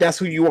matter if that's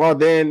who you are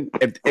then,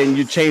 and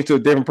you change to a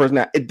different person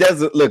now, it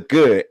doesn't look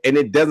good. And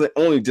it doesn't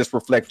only just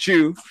reflect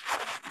you,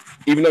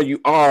 even though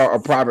you are a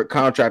private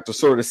contractor,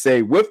 sort of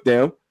say with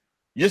them,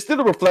 you're still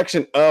a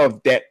reflection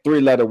of that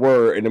 3-letter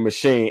word in the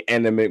machine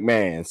and the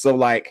McMahon. So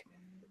like,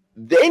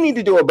 they need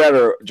to do a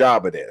better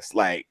job of this.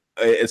 Like,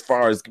 as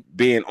far as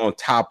being on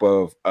top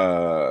of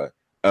the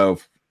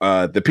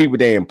people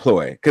they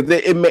employ, because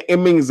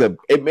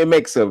it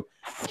makes a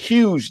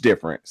huge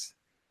difference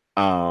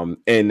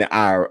in the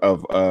eye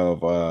of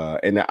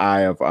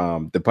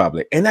the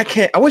public. And I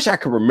wish I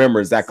could remember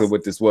exactly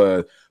what this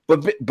was,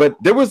 but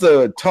there was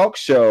a talk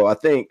show, I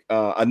think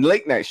a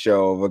late night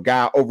show of a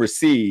guy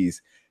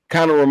overseas,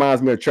 kind of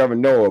reminds me of Trevor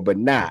Noah, but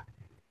not,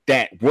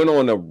 that went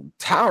on a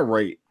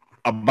tirade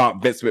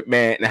about Vince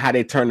McMahon and how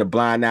they turned a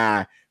blind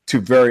eye to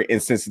very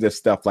insensitive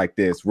stuff like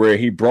this, where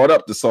he brought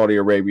up the Saudi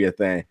Arabia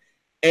thing.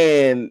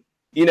 And,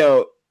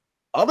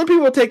 other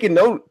people are taking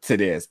note to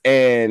this.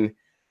 And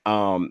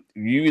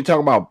you talk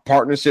about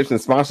partnerships and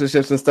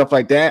sponsorships and stuff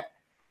like that.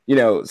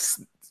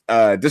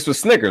 This was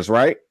Snickers,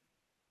 right?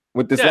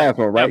 With this last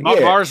one, right?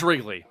 Yeah, Mars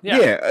Wrigley.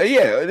 Yeah.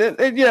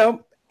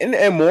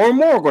 And more and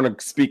more are going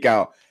to speak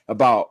out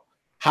about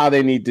how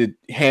they need to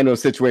handle a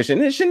situation.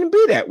 It shouldn't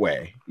be that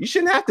way. You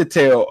shouldn't have to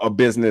tell a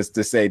business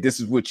to say, this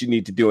is what you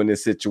need to do in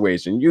this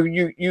situation.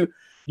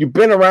 You've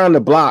been around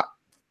the block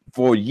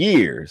for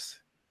years.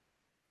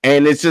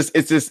 And it's just,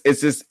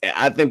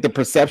 I think the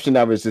perception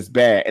of it is just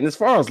bad. And as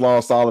far as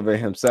Lars Sullivan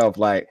himself,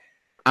 like,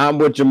 I'm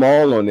with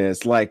Jamal on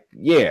this. Like,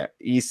 yeah,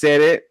 he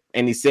said it,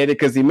 and he said it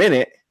because he meant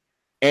it.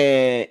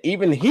 And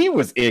even he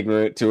was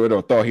ignorant to it,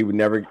 or thought he would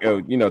never,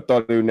 thought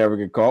he would never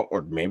get caught,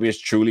 or maybe it's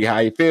truly how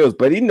he feels,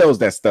 but he knows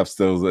that stuff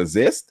still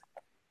exists.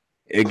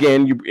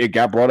 Again, it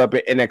got brought up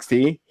at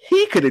NXT.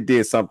 He could have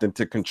did something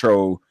to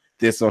control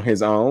this on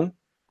his own,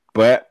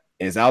 but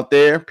it's out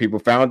there. People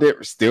found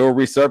it, still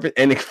resurfaced.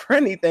 And the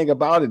funny thing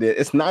about it is,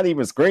 it's not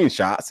even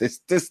screenshots. It's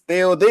just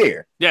still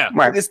there. Yeah,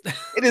 right.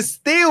 It is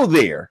still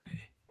there.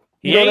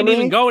 He ain't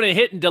even going and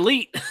hitting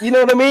delete. You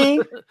know what I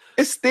mean?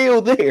 It's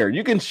still there.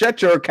 You can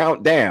shut your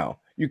account down.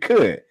 You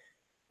could.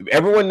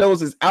 Everyone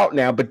knows it's out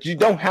now, but you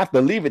don't have to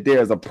leave it there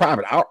as a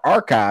private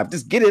archive.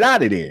 Just get it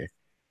out of there.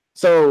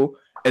 So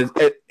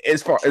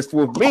as far as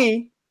for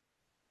me,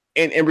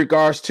 in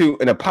regards to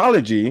an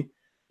apology,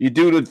 you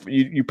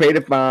pay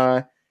the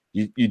fine,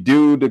 you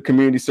do the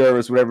community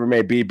service, whatever it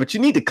may be, but you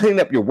need to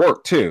clean up your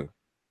work too.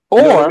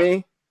 You know what I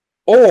mean?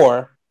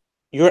 Or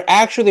you're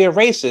actually a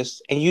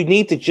racist and you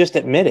need to just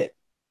admit it.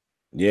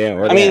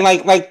 Yeah. I mean,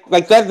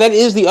 like that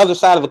is the other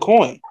side of the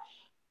coin.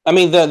 I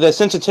mean, the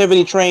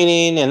sensitivity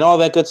training and all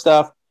that good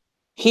stuff.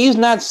 He's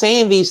not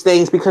saying these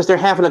things because they're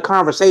having a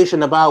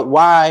conversation about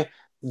why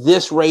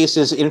this race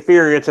is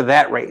inferior to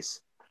that race.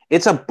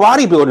 It's a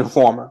bodybuilding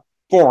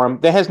forum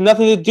that has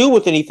nothing to do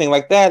with anything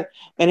like that.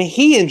 And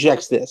he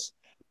injects this.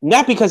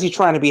 Not because he's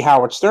trying to be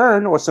Howard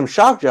Stern or some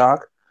shock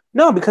jock.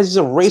 No, because he's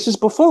a racist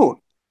buffoon.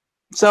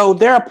 So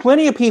there are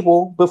plenty of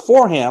people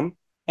before him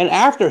and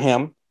after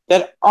him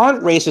that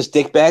aren't racist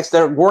dickbags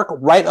that work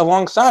right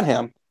alongside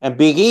him. And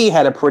Big E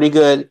had a pretty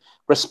good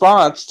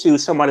response to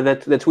somebody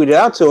that tweeted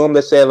out to him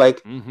that said,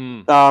 like,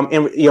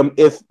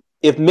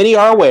 if many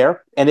are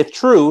aware, and if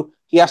true,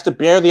 he has to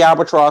bear the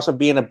albatross of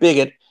being a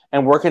bigot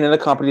and working in a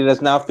company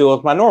that's now filled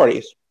with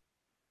minorities.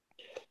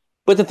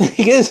 But the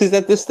thing is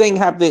that this thing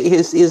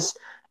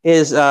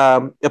his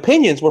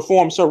opinions were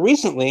formed so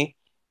recently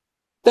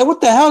that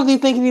what the hell did he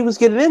think he was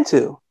getting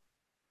into?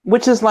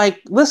 Which is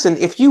like, listen,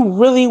 if you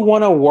really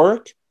want to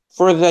work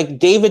for like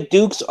David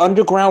Duke's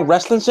underground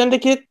wrestling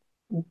syndicate,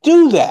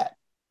 do that.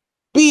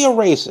 Be a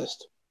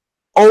racist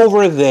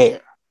over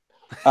there,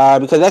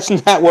 because that's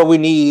not what we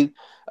need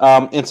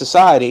in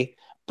society.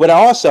 But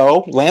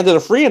also, land of the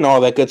free and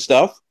all that good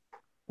stuff.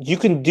 You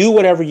can do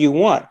whatever you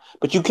want,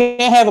 but you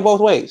can't have it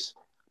both ways.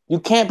 You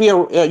can't be a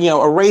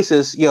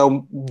racist,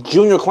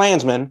 junior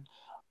Klansman,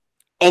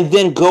 and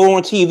then go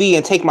on TV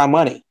and take my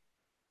money.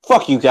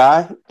 Fuck you,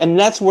 guy. And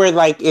that's where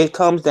like it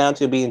comes down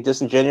to being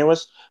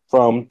disingenuous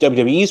from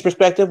WWE's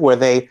perspective, where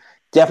they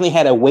definitely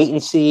had a wait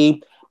and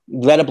see,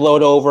 let it blow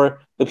it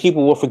over, the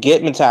people will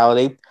forget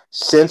mentality.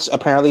 Since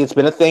apparently it's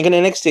been a thing in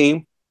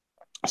NXT,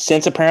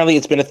 since apparently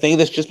it's been a thing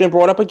that's just been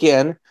brought up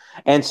again,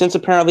 and since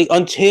apparently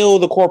until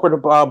the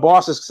corporate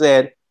bosses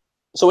said,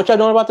 "So what y'all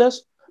doing about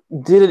this?"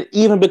 Did it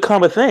even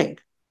become a thing?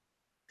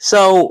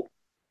 So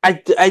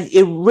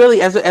it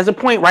really, as a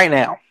point right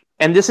now,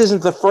 and this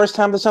isn't the first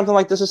time that something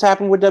like this has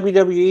happened with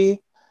WWE,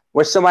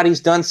 where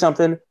somebody's done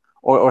something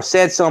or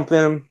said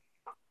something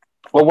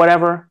or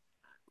whatever,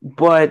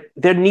 but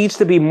there needs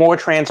to be more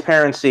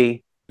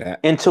transparency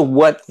into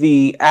what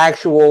the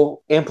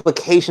actual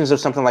implications of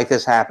something like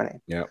this happening.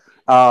 Yeah.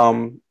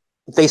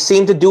 They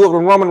seem to do it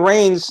when Roman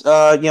Reigns,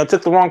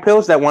 took the wrong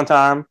pills that one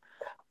time.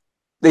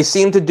 They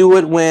seem to do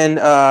it when,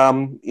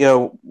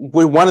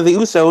 when one of the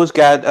Usos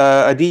got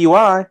a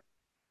DUI.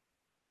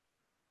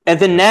 And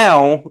then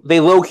now they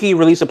low-key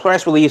release a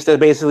press release that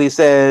basically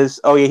says,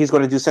 oh, yeah, he's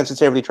going to do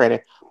sensitivity training.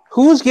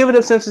 Who's giving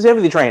him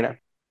sensitivity training?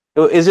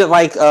 Is it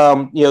like,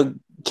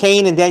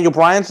 Kane and Daniel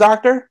Bryan's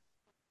doctor?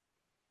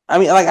 I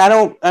mean, like, I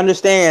don't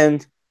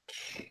understand,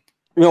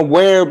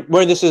 where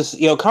this is,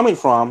 coming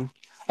from.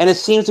 And it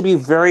seems to be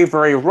very,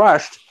 very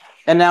rushed.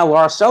 And now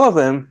Lars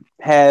Sullivan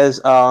has,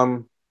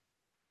 the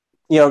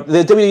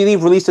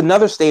WWE released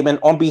another statement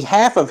on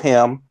behalf of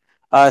him,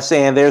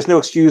 saying there's no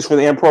excuse for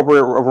the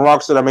inappropriate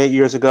remarks that I made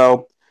years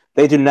ago.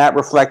 They do not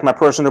reflect my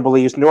personal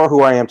beliefs nor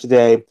who I am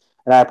today.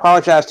 And I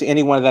apologize to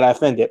anyone that I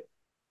offended.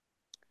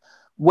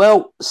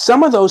 Well,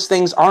 some of those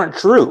things aren't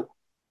true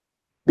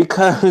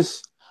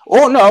because,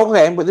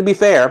 but to be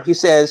fair, he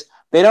says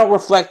they don't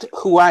reflect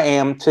who I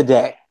am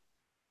today.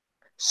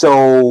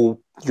 So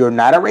you're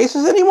not a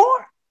racist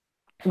anymore?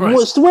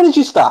 Right. So when did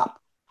you stop?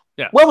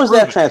 Yeah. What was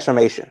that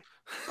transformation?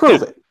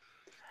 Prove it.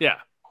 Yeah.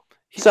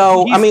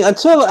 So,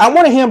 until I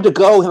wanted him to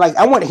go, like,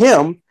 I want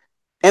him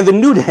and the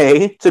New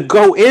Day to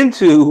go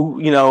into,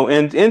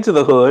 into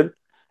the hood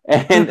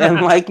and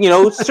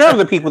serve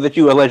the people that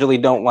you allegedly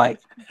don't like.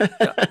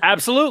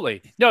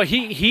 Absolutely. No,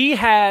 he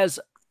has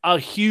a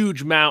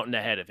huge mountain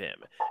ahead of him.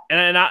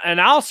 And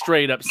I'll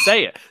straight up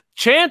say it.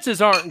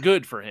 Chances aren't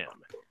good for him.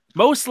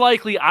 Most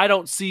likely, I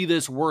don't see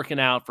this working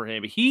out for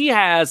him. He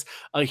has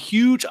a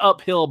huge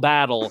uphill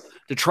battle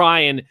to try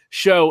and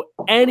show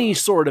any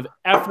sort of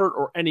effort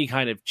or any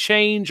kind of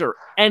change or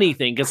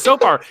anything. Because so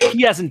far,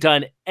 he hasn't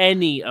done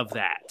any of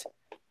that.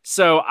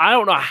 So I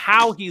don't know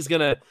how he's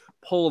going to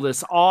pull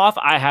this off.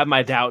 I have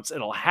my doubts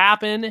it'll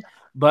happen.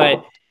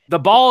 But the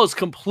ball is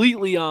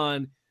completely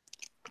in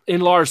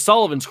Lars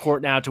Sullivan's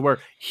court now, to where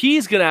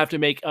he's going to have to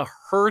make a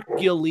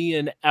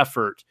Herculean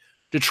effort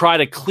to try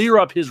to clear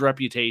up his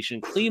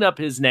reputation, clean up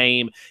his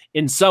name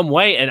in some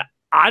way. And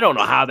I don't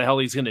know how the hell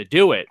he's going to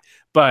do it,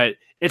 but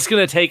it's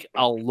going to take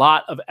a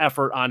lot of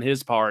effort on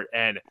his part.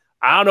 And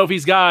I don't know if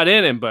he's got it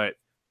in him, but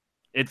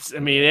it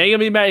ain't going to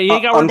be bad. He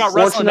ain't got to worry about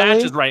wrestling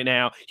matches right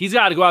now. He's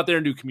got to go out there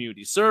and do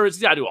community service.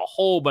 He's got to do a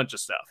whole bunch of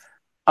stuff.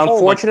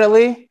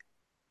 Unfortunately,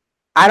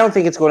 I don't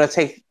think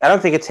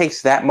it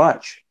takes that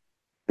much,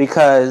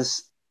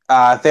 because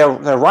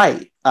they're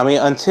right. I mean,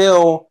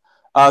 until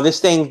this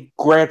thing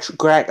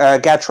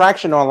got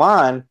traction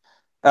online,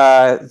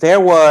 there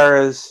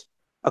was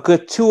a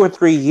good 2 or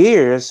 3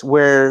 years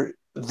where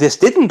this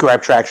didn't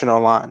grab traction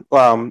online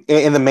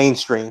in the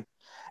mainstream.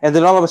 And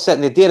then all of a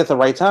sudden it did at the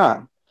right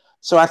time.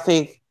 So I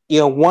think,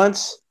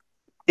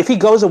 if he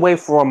goes away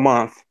for a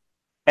month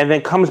and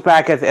then comes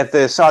back at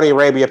the Saudi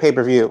Arabia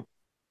pay-per-view,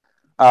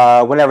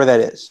 whenever that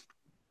is,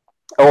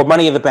 or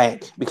Money in the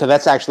Bank, because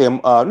that's actually,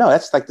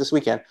 that's like this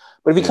weekend.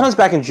 But if he comes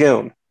back in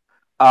June,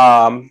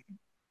 and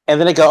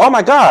then they go, oh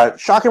my God,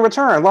 shocking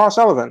return, Lars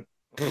Sullivan.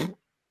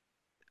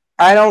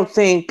 I don't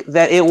think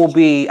that it will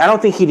be, I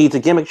don't think he needs a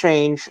gimmick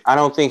change. I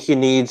don't think he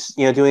needs,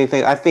 do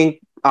anything. I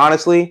think,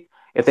 honestly,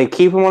 if they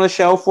keep him on the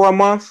show for a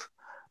month,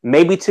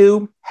 maybe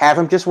 2. Have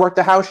him just work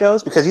the house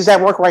shows because he's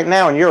at work right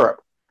now in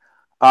Europe,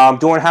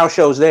 doing house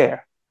shows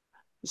there.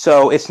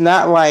 So it's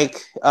not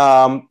like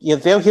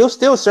he'll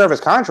still serve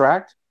his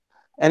contract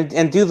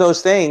and do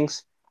those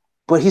things,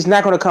 but he's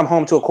not going to come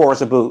home to a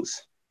chorus of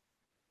boos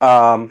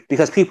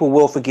because people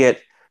will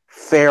forget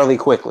fairly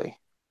quickly.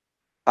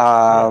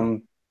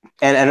 And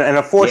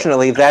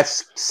unfortunately, that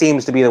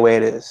seems to be the way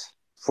it is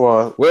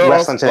for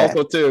wrestling today.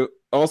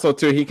 Also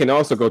too, he can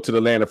also go to the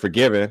land of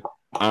forgiving,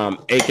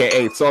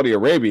 aka Saudi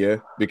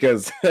Arabia,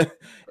 because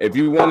if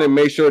you want to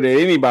make sure that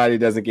anybody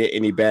doesn't get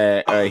any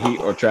bad heat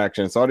or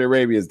traction, Saudi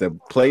Arabia is the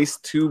place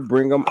to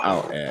bring them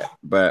out at.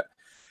 But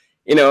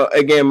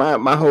again,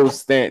 my whole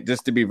stand,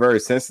 just to be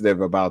very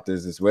sensitive about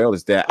this as well,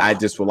 is that I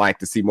just would like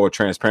to see more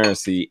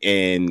transparency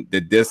in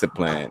the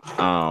discipline.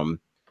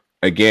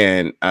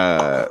 Again,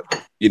 I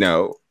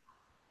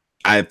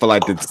feel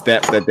like the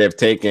steps that they've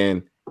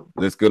taken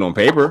looks good on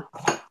paper.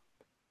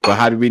 But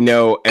how do we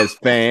know, as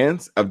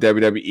fans of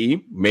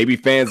WWE, maybe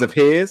fans of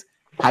his,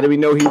 how do we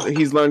know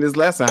he's learned his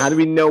lesson? How do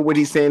we know what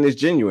he's saying is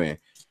genuine?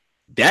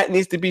 That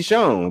needs to be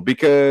shown,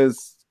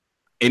 because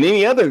in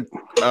any other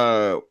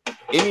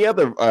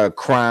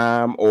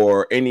crime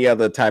or any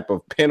other type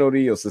of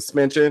penalty or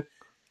suspension,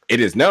 it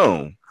is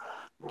known.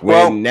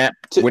 To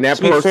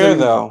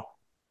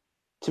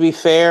be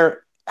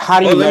fair, how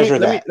do you measure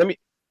that?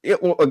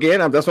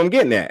 Again, that's what I'm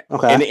getting at.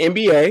 Okay. In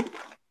the NBA,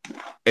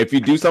 if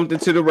you do something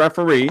to the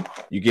referee,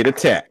 you get a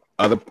tech.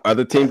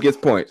 Other team gets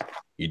points.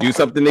 You do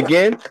something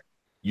again,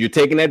 you're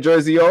taking that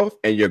jersey off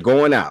and you're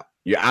going out.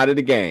 You're out of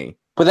the game.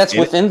 But that's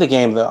within the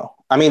game, though.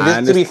 I mean,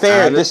 to be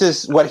fair, this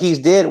is what he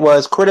did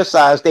was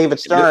criticize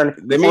David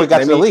Stern before he got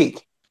to the league.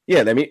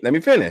 Yeah, let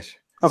me finish.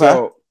 Okay.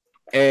 So,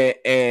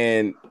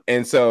 and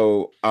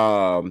NFL,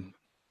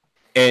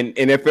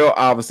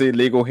 obviously,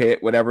 legal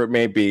hit, whatever it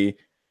may be,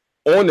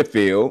 on the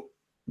field,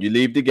 you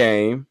leave the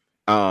game,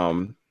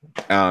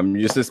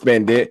 you're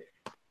suspended,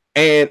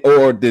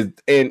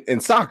 in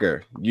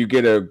soccer, you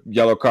get a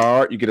yellow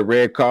card, you get a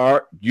red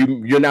card,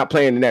 you're not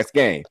playing the next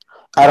game.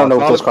 I don't know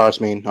what those cards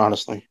mean,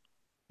 honestly.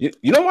 You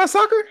don't watch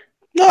soccer?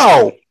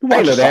 No,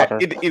 I know that.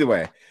 Either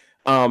way.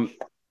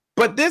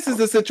 But this is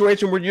a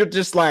situation where you're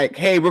just like,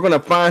 hey, we're going to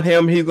find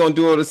him. He's going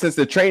to do all the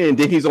sensitive training.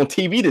 Then he's on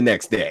TV the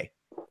next day.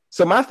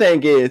 So my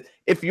thing is,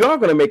 if you are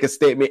going to make a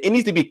statement, it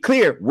needs to be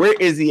clear. Where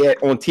is he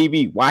at on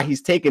TV? Why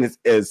he's taking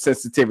his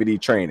sensitivity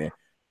training?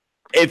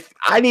 If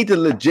I need to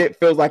legit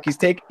feel like he's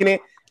taking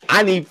it,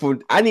 I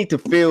need to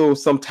feel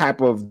some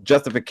type of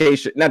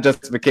justification, not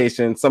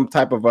justification, some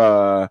type of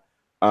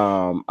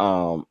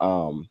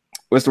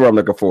what's the word I'm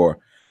looking for?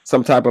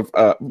 Some type of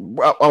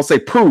I'll say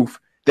proof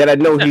that I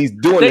know he's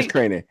doing this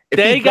training.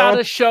 They got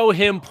to show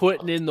him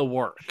putting in the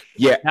work.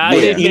 Yeah.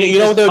 You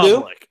know what they'll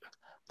do?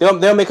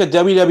 They'll make a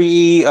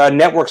WWE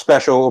network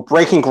special,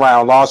 Breaking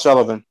Ground, Lars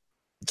Sullivan.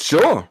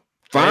 Sure.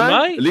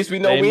 Fine. At least we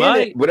know we in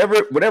it.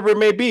 Whatever it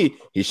may be,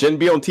 he shouldn't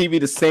be on TV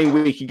the same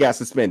week he got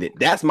suspended.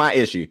 That's my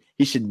issue.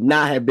 He should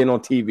not have been on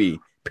TV.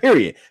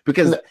 Period.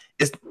 Because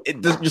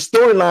the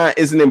storyline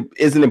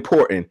isn't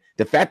important.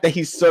 The fact that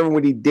he's serving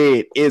what he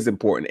did is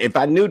important. If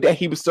I knew that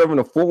he was serving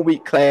a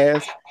 4-week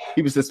class,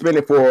 he was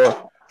suspended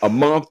for a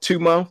month, 2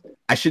 months,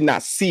 I should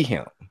not see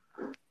him.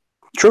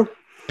 True.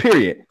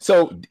 Period.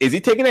 So is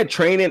he taking that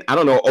training, I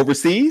don't know,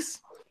 overseas?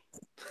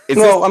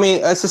 I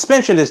mean, a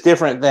suspension is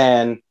different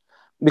than,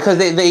 because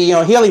they he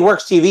only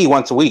works TV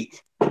once a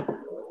week.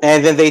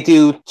 And then they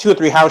do 2 or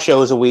 3 house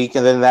shows a week,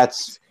 and then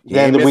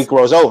the week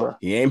grows over.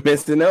 He ain't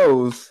missing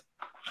those.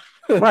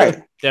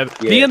 Right. Yeah.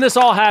 Being this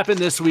all happened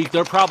this week,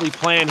 they're probably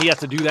planning he has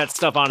to do that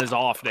stuff on his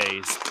off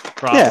days.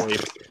 Probably.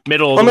 Yeah.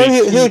 Middle of the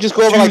maybe week. He'll just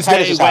go over Tuesday, like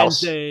Titus's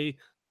house.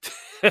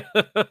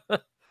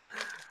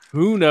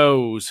 Who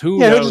knows? He'll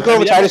just go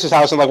over Titus's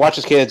house and like watch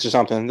his kids or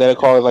something. They'll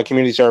call it like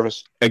community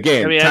service.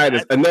 Again,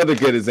 Titus, another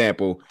good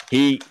example.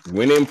 He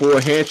went in for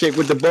a handshake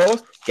with the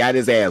boss, got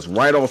his ass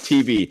right on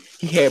TV.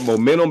 He had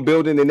momentum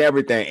building and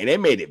everything, and they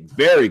made it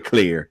very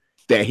clear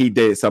that he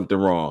did something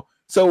wrong.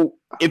 So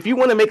if you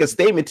want to make a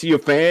statement to your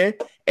fan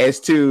as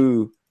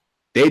to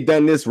they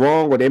done this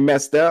wrong or they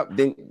messed up,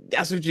 then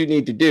that's what you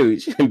need to do. You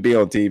shouldn't be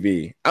on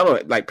TV. I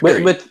don't like.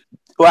 Well,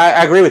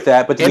 I agree with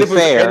that, but to be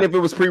fair, and if it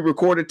was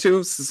pre-recorded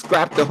too,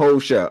 scrap the whole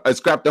show,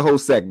 scrap the whole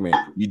segment.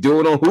 You do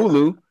it on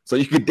Hulu, so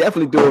you could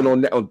definitely do it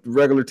on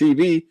regular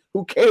TV.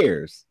 Who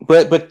cares?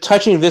 But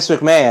touching Vince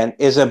McMahon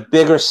is a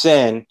bigger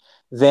sin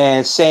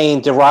than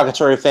saying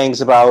derogatory things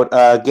about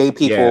gay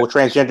people,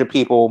 transgender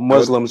people,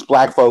 Muslims,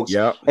 black folks,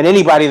 and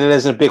anybody that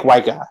isn't a big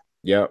white guy.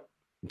 Yep.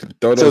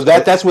 So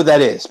that's what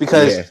that is,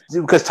 because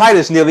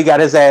Titus nearly got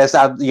his ass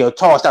out,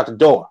 tossed out the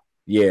door.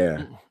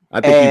 Yeah,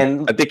 I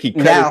think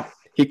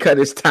he cut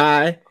his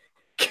tie,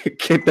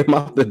 kicked him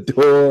out the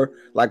door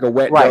like a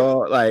wet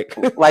dog. Like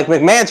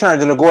McMahon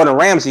turned into Gordon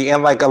Ramsay,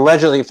 and like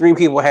allegedly 3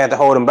 people had to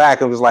hold him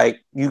back. It was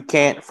like, you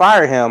can't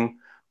fire him.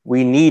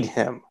 We need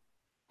him.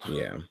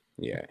 Yeah.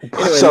 Anyway,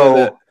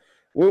 so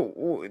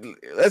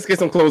let's get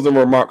some closing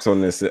remarks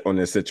on this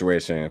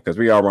situation, because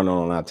we are running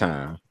on our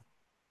time.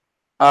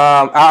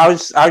 I'll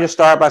just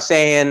start by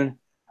saying,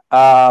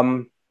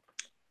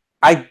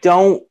 I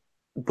don't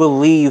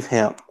believe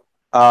him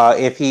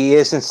if he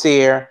is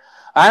sincere.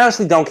 I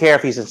honestly don't care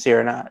if he's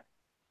sincere or not.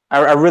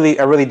 I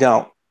really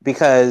don't,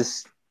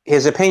 because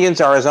his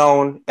opinions are his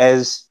own.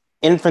 As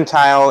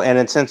infantile and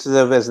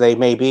insensitive as they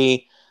may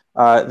be,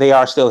 they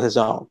are still his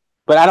own.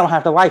 But I don't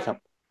have to like him,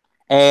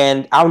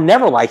 and I'll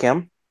never like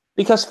him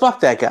because fuck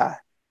that guy.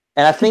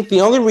 And I think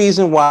the only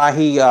reason why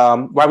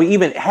why we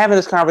even having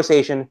this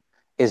conversation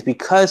is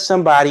because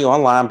somebody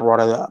online brought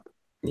it up.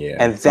 Yeah,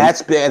 and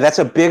that's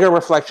a bigger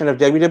reflection of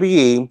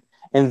WWE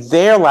and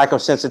their lack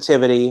of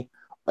sensitivity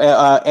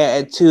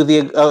to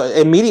the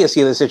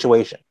immediacy of the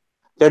situation.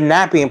 They're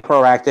not being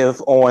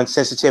proactive on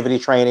sensitivity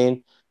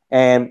training,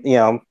 and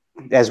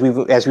as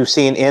we've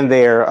seen in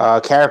their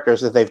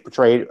characters that they've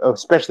portrayed,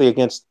 especially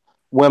against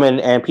women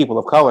and people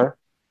of color.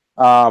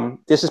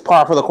 This is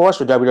par for the course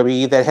for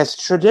WWE, that has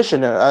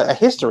a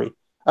history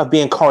of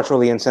being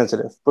culturally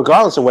insensitive,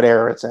 regardless of what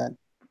era it's in.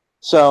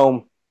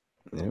 So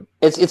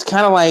it's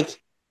kind of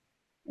like,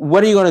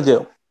 what are you going to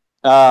do?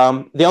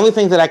 The only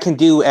thing that I can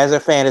do as a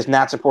fan is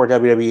not support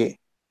WWE,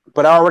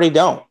 but I already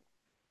don't.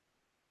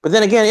 But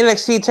then again,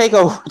 NXT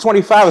TakeOver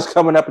 25 is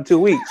coming up in 2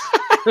 weeks.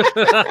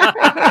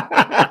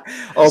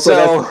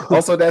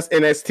 also, that's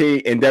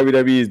NXT and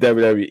WWE is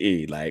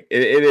WWE. Like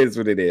it is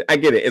what it is. I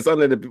get it. It's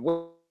under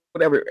the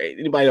whatever.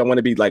 Anybody don't want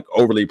to be like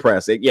overly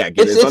pressed.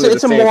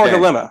 It's a moral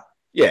dilemma.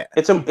 Yeah,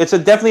 it's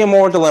definitely a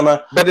moral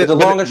dilemma. But the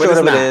long and short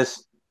of it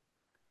is,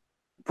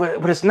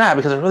 but it's not,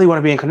 because I really want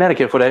to be in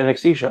Connecticut for that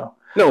NXT show.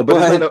 No,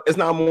 but it's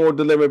not a moral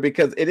dilemma,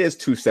 because it is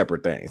two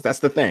separate things. That's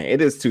the thing.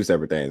 It is two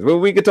separate things. But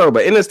we could talk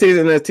about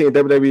NXT and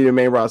WWE, the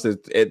main rosters.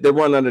 They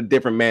run under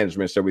different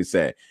management, shall we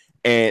say?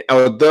 And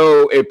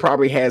although it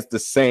probably has the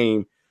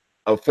same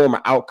form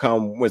of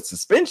outcome with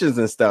suspensions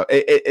and stuff,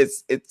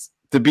 it's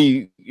to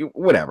be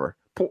whatever.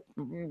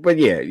 But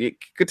yeah,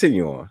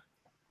 continue on.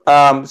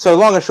 So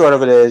long and short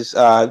of it is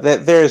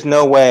that there is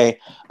no way.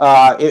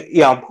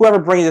 Whoever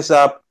brings this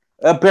up,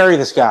 bury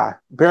this guy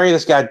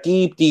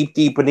deep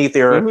beneath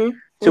the earth,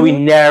 so we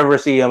never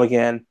see him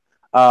again.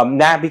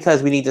 Not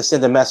because we need to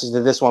send a message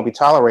that this won't be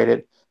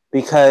tolerated,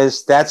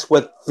 because that's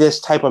what this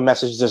type of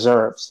message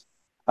deserves.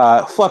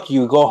 Fuck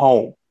you, go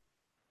home.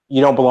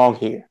 You don't belong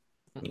here.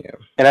 Yeah,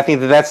 and I think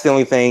that's the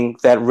only thing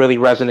that really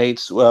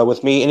resonates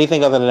with me.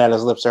 Anything other than that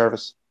is lip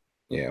service.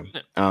 Yeah.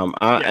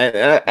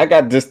 I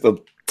got just a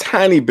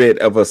tiny bit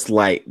of a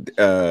slight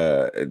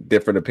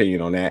different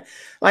opinion on that.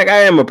 Like,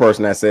 I am a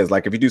person that says,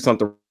 like, if you do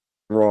something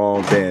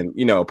wrong, then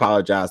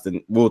apologize,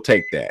 then we'll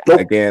take that.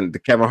 Nope. Again, the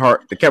Kevin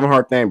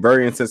Hart thing,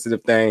 very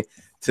insensitive thing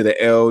to the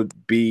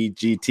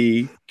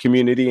LBGT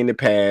community in the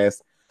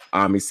past.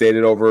 He said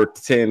it over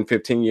 10,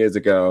 15 years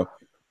ago.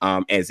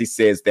 As he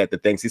says that the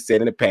things he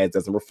said in the past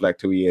doesn't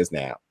reflect who he is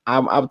now.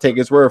 I'll take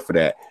his word for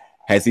that.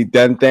 Has he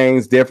done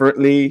things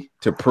differently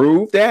to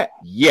prove that?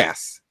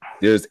 Yes.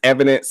 There's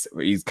evidence.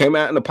 He's came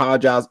out and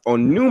apologized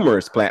on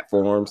numerous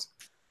platforms,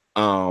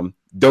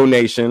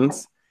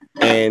 donations,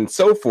 and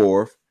so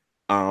forth,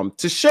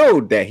 to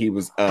show that he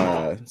was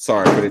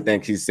sorry for the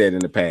things he said in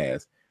the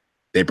past.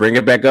 They bring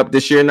it back up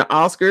this year in the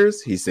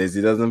Oscars. He says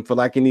he doesn't feel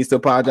like he needs to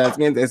apologize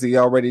again, as he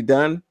already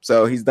done.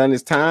 So he's done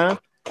his time.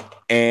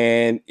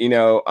 And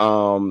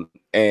I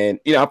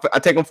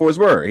take him for his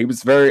word. He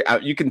was very.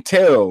 You can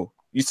tell.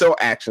 You saw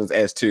actions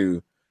as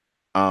to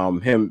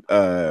him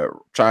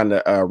trying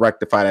to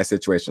rectify that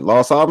situation.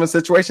 Lars Sullivan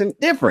situation,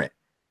 different,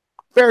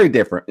 very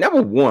different.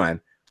 Number one,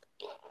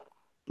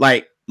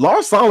 like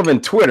Lars Sullivan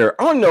Twitter,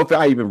 I don't know if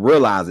I even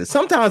realize it.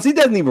 Sometimes he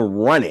doesn't even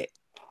run it.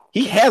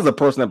 He has a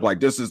person that's like,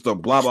 this is the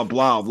blah blah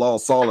blah of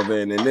Lars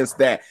Sullivan and this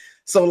that.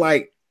 So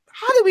like,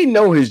 how do we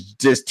know his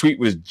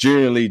tweet was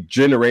generally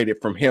generated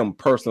from him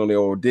personally,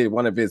 or did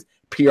one of his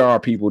PR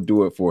people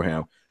do it for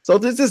him? So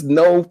there's just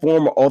no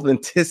form of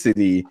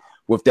authenticity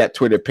with that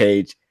Twitter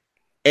page,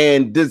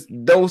 and there's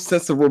no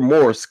sense of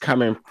remorse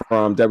coming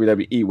from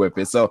WWE with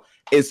it. So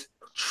it's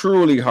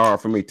truly hard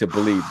for me to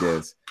believe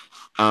this.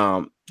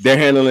 Their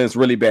handling is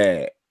really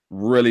bad,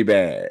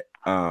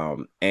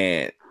 and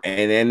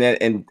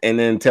then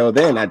until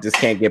then, I just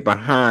can't get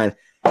behind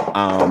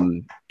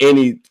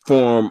any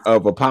form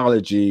of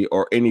apology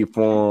or any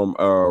form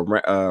of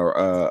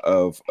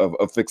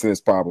fixing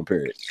this problem.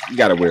 Period. You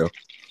got it, Will.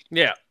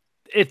 Yeah,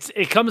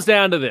 it comes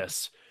down to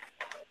this.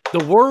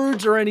 The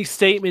words or any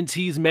statements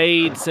he's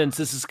made since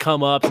this has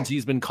come up, since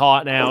he's been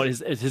caught now,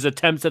 his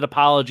attempts at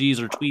apologies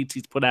or tweets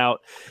he's put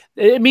out,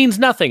 it means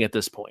nothing at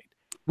this point.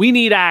 We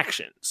need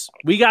actions.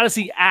 We got to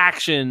see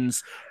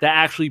actions that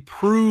actually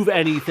prove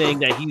anything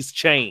that he's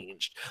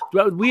changed.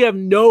 We have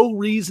no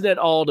reason at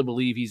all to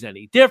believe he's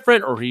any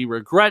different or he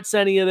regrets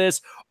any of this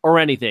or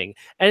anything.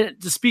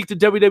 And to speak to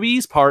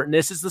WWE's part in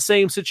this, is the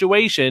same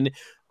situation.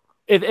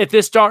 If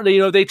this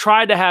started, they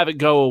tried to have it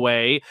go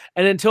away,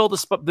 and until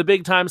the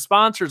big time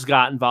sponsors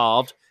got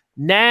involved,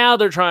 now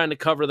they're trying to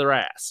cover their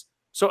ass.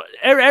 So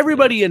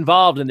everybody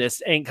involved in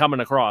this ain't coming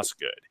across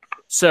good.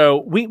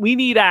 So we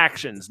need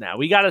actions now.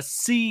 We got to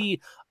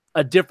see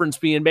a difference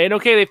being made.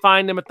 Okay, they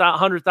fined him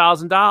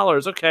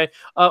 $100,000. Okay,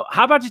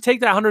 how about you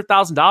take that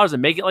 $100,000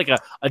 and make it like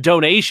a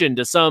donation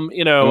to some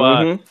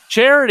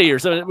charity or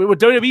something?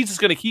 WWE's just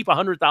going to keep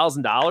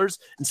 $100,000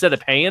 instead of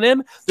paying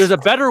him. There's a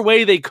better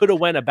way they could have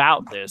went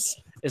about this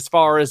as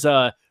far as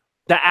the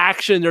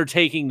action they're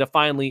taking to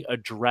finally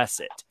address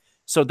it.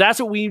 So that's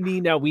what we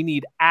need now. We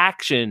need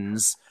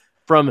actions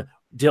from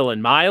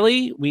Dylan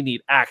Miley. We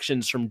need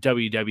actions from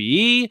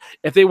WWE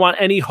if they want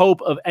any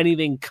hope of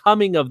anything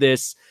coming of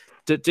this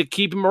to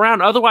keep him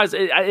around. Otherwise,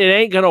 it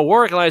ain't going to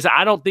work. And like I said,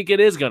 I don't think it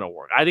is going to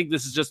work. I think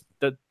this is just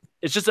I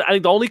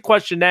think the only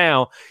question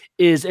now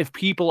is if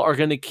people are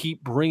going to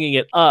keep bringing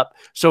it up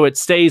so it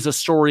stays a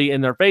story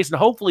in their face. And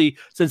hopefully,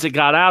 since it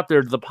got out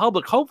there to the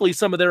public, hopefully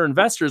some of their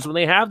investors, when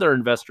they have their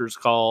investors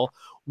call,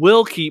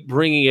 will keep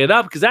bringing it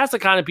up because that's the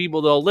kind of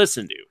people they'll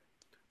listen to.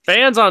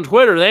 Fans on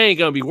Twitter, they ain't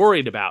going to be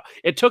worried about.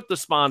 It took the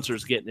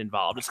sponsors getting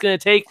involved. It's going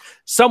to take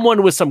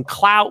someone with some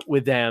clout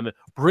with them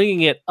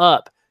bringing it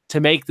up to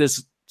make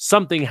this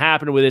something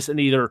happen with this, and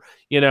either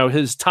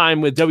his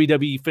time with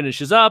WWE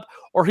finishes up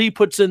or he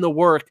puts in the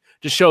work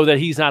to show that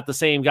he's not the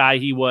same guy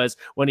he was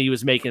when he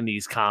was making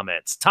these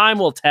comments. Time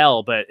will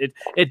tell, but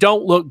it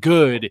don't look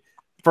good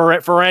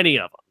for any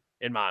of them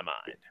in my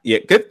mind. Yeah,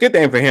 good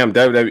thing for him.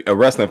 WWE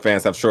wrestling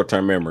fans have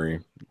short-term memory.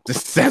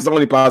 That's the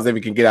only positive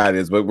you can get out of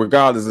this. But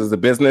regardless, as a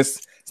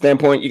business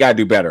standpoint, you gotta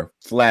do better.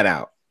 Flat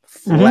out,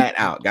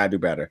 gotta do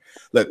better.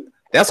 Look.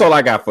 That's all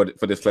I got for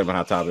this Flavor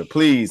Hot Topic.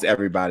 Please,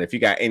 everybody, if you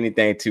got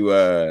anything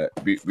to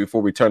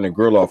before we turn the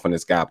grill off on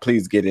this guy,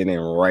 please get in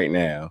right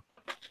now.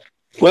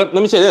 Well,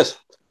 let me say this: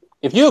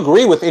 if you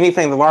agree with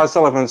anything that Lars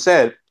Sullivan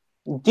said,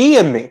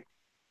 DM me.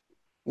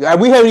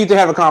 We need to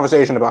have a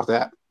conversation about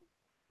that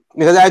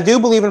because I do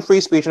believe in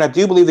free speech and I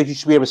do believe that you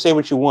should be able to say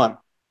what you want.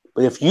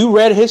 But if you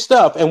read his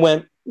stuff and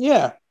went,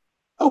 "Yeah,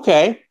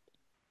 okay,"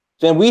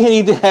 then we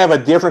need to have a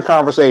different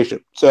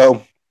conversation.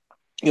 So,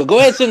 go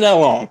ahead and send that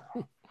along.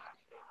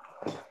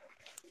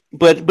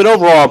 But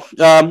overall,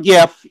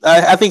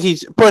 I think he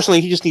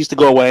just needs to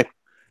go away,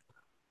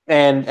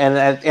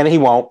 and he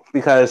won't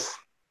because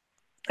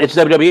it's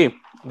WWE.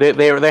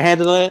 They're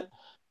handling it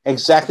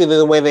exactly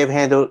the way they've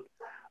handled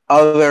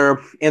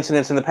other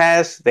incidents in the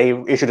past. They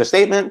issued a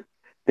statement,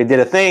 they did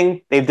a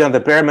thing, they've done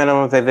the bare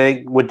minimum that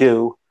they would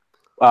do.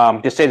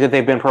 Just say that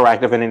they've been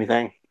proactive in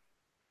anything,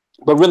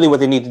 but really what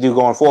they need to do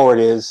going forward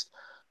is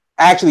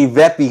actually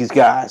vet these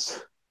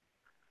guys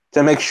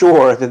to make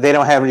sure that they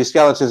don't have any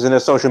skeletons in their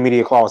social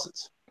media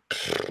closets.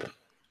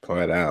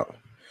 Point out.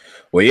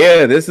 Well,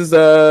 yeah, this is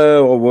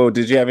well,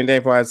 did you have anything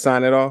before I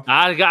sign it off?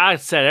 I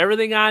said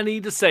everything I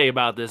need to say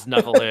about this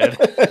knucklehead.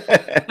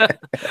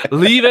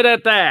 Leave it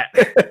at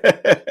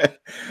that.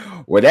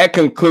 Well, that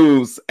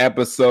concludes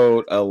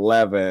episode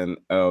 11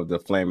 of the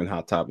Flaming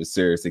Hot Topic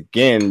series.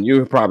 Again,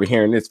 you're probably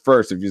hearing this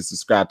first if you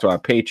subscribe to our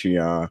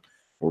Patreon,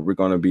 where we're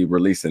going to be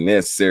releasing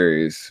this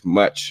series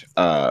much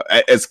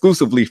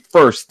exclusively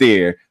first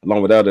there,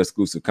 along with other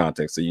exclusive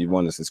content. So you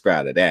want to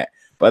subscribe to that.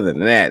 But other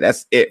than that,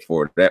 that's it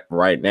for that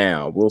right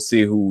now. We'll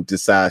see who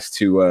decides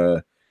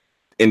to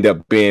end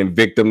up being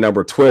victim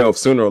number 12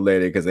 sooner or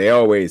later, because they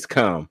always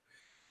come.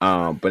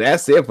 But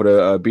that's it for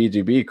the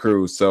BGB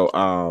crew. So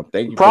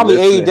thank you. Probably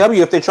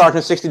AEW if they're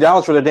charging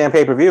 $60 for the damn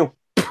pay-per-view.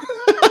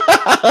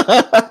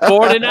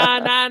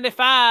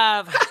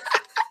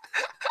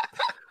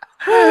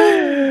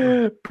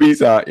 $49.95.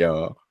 Peace out,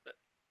 y'all.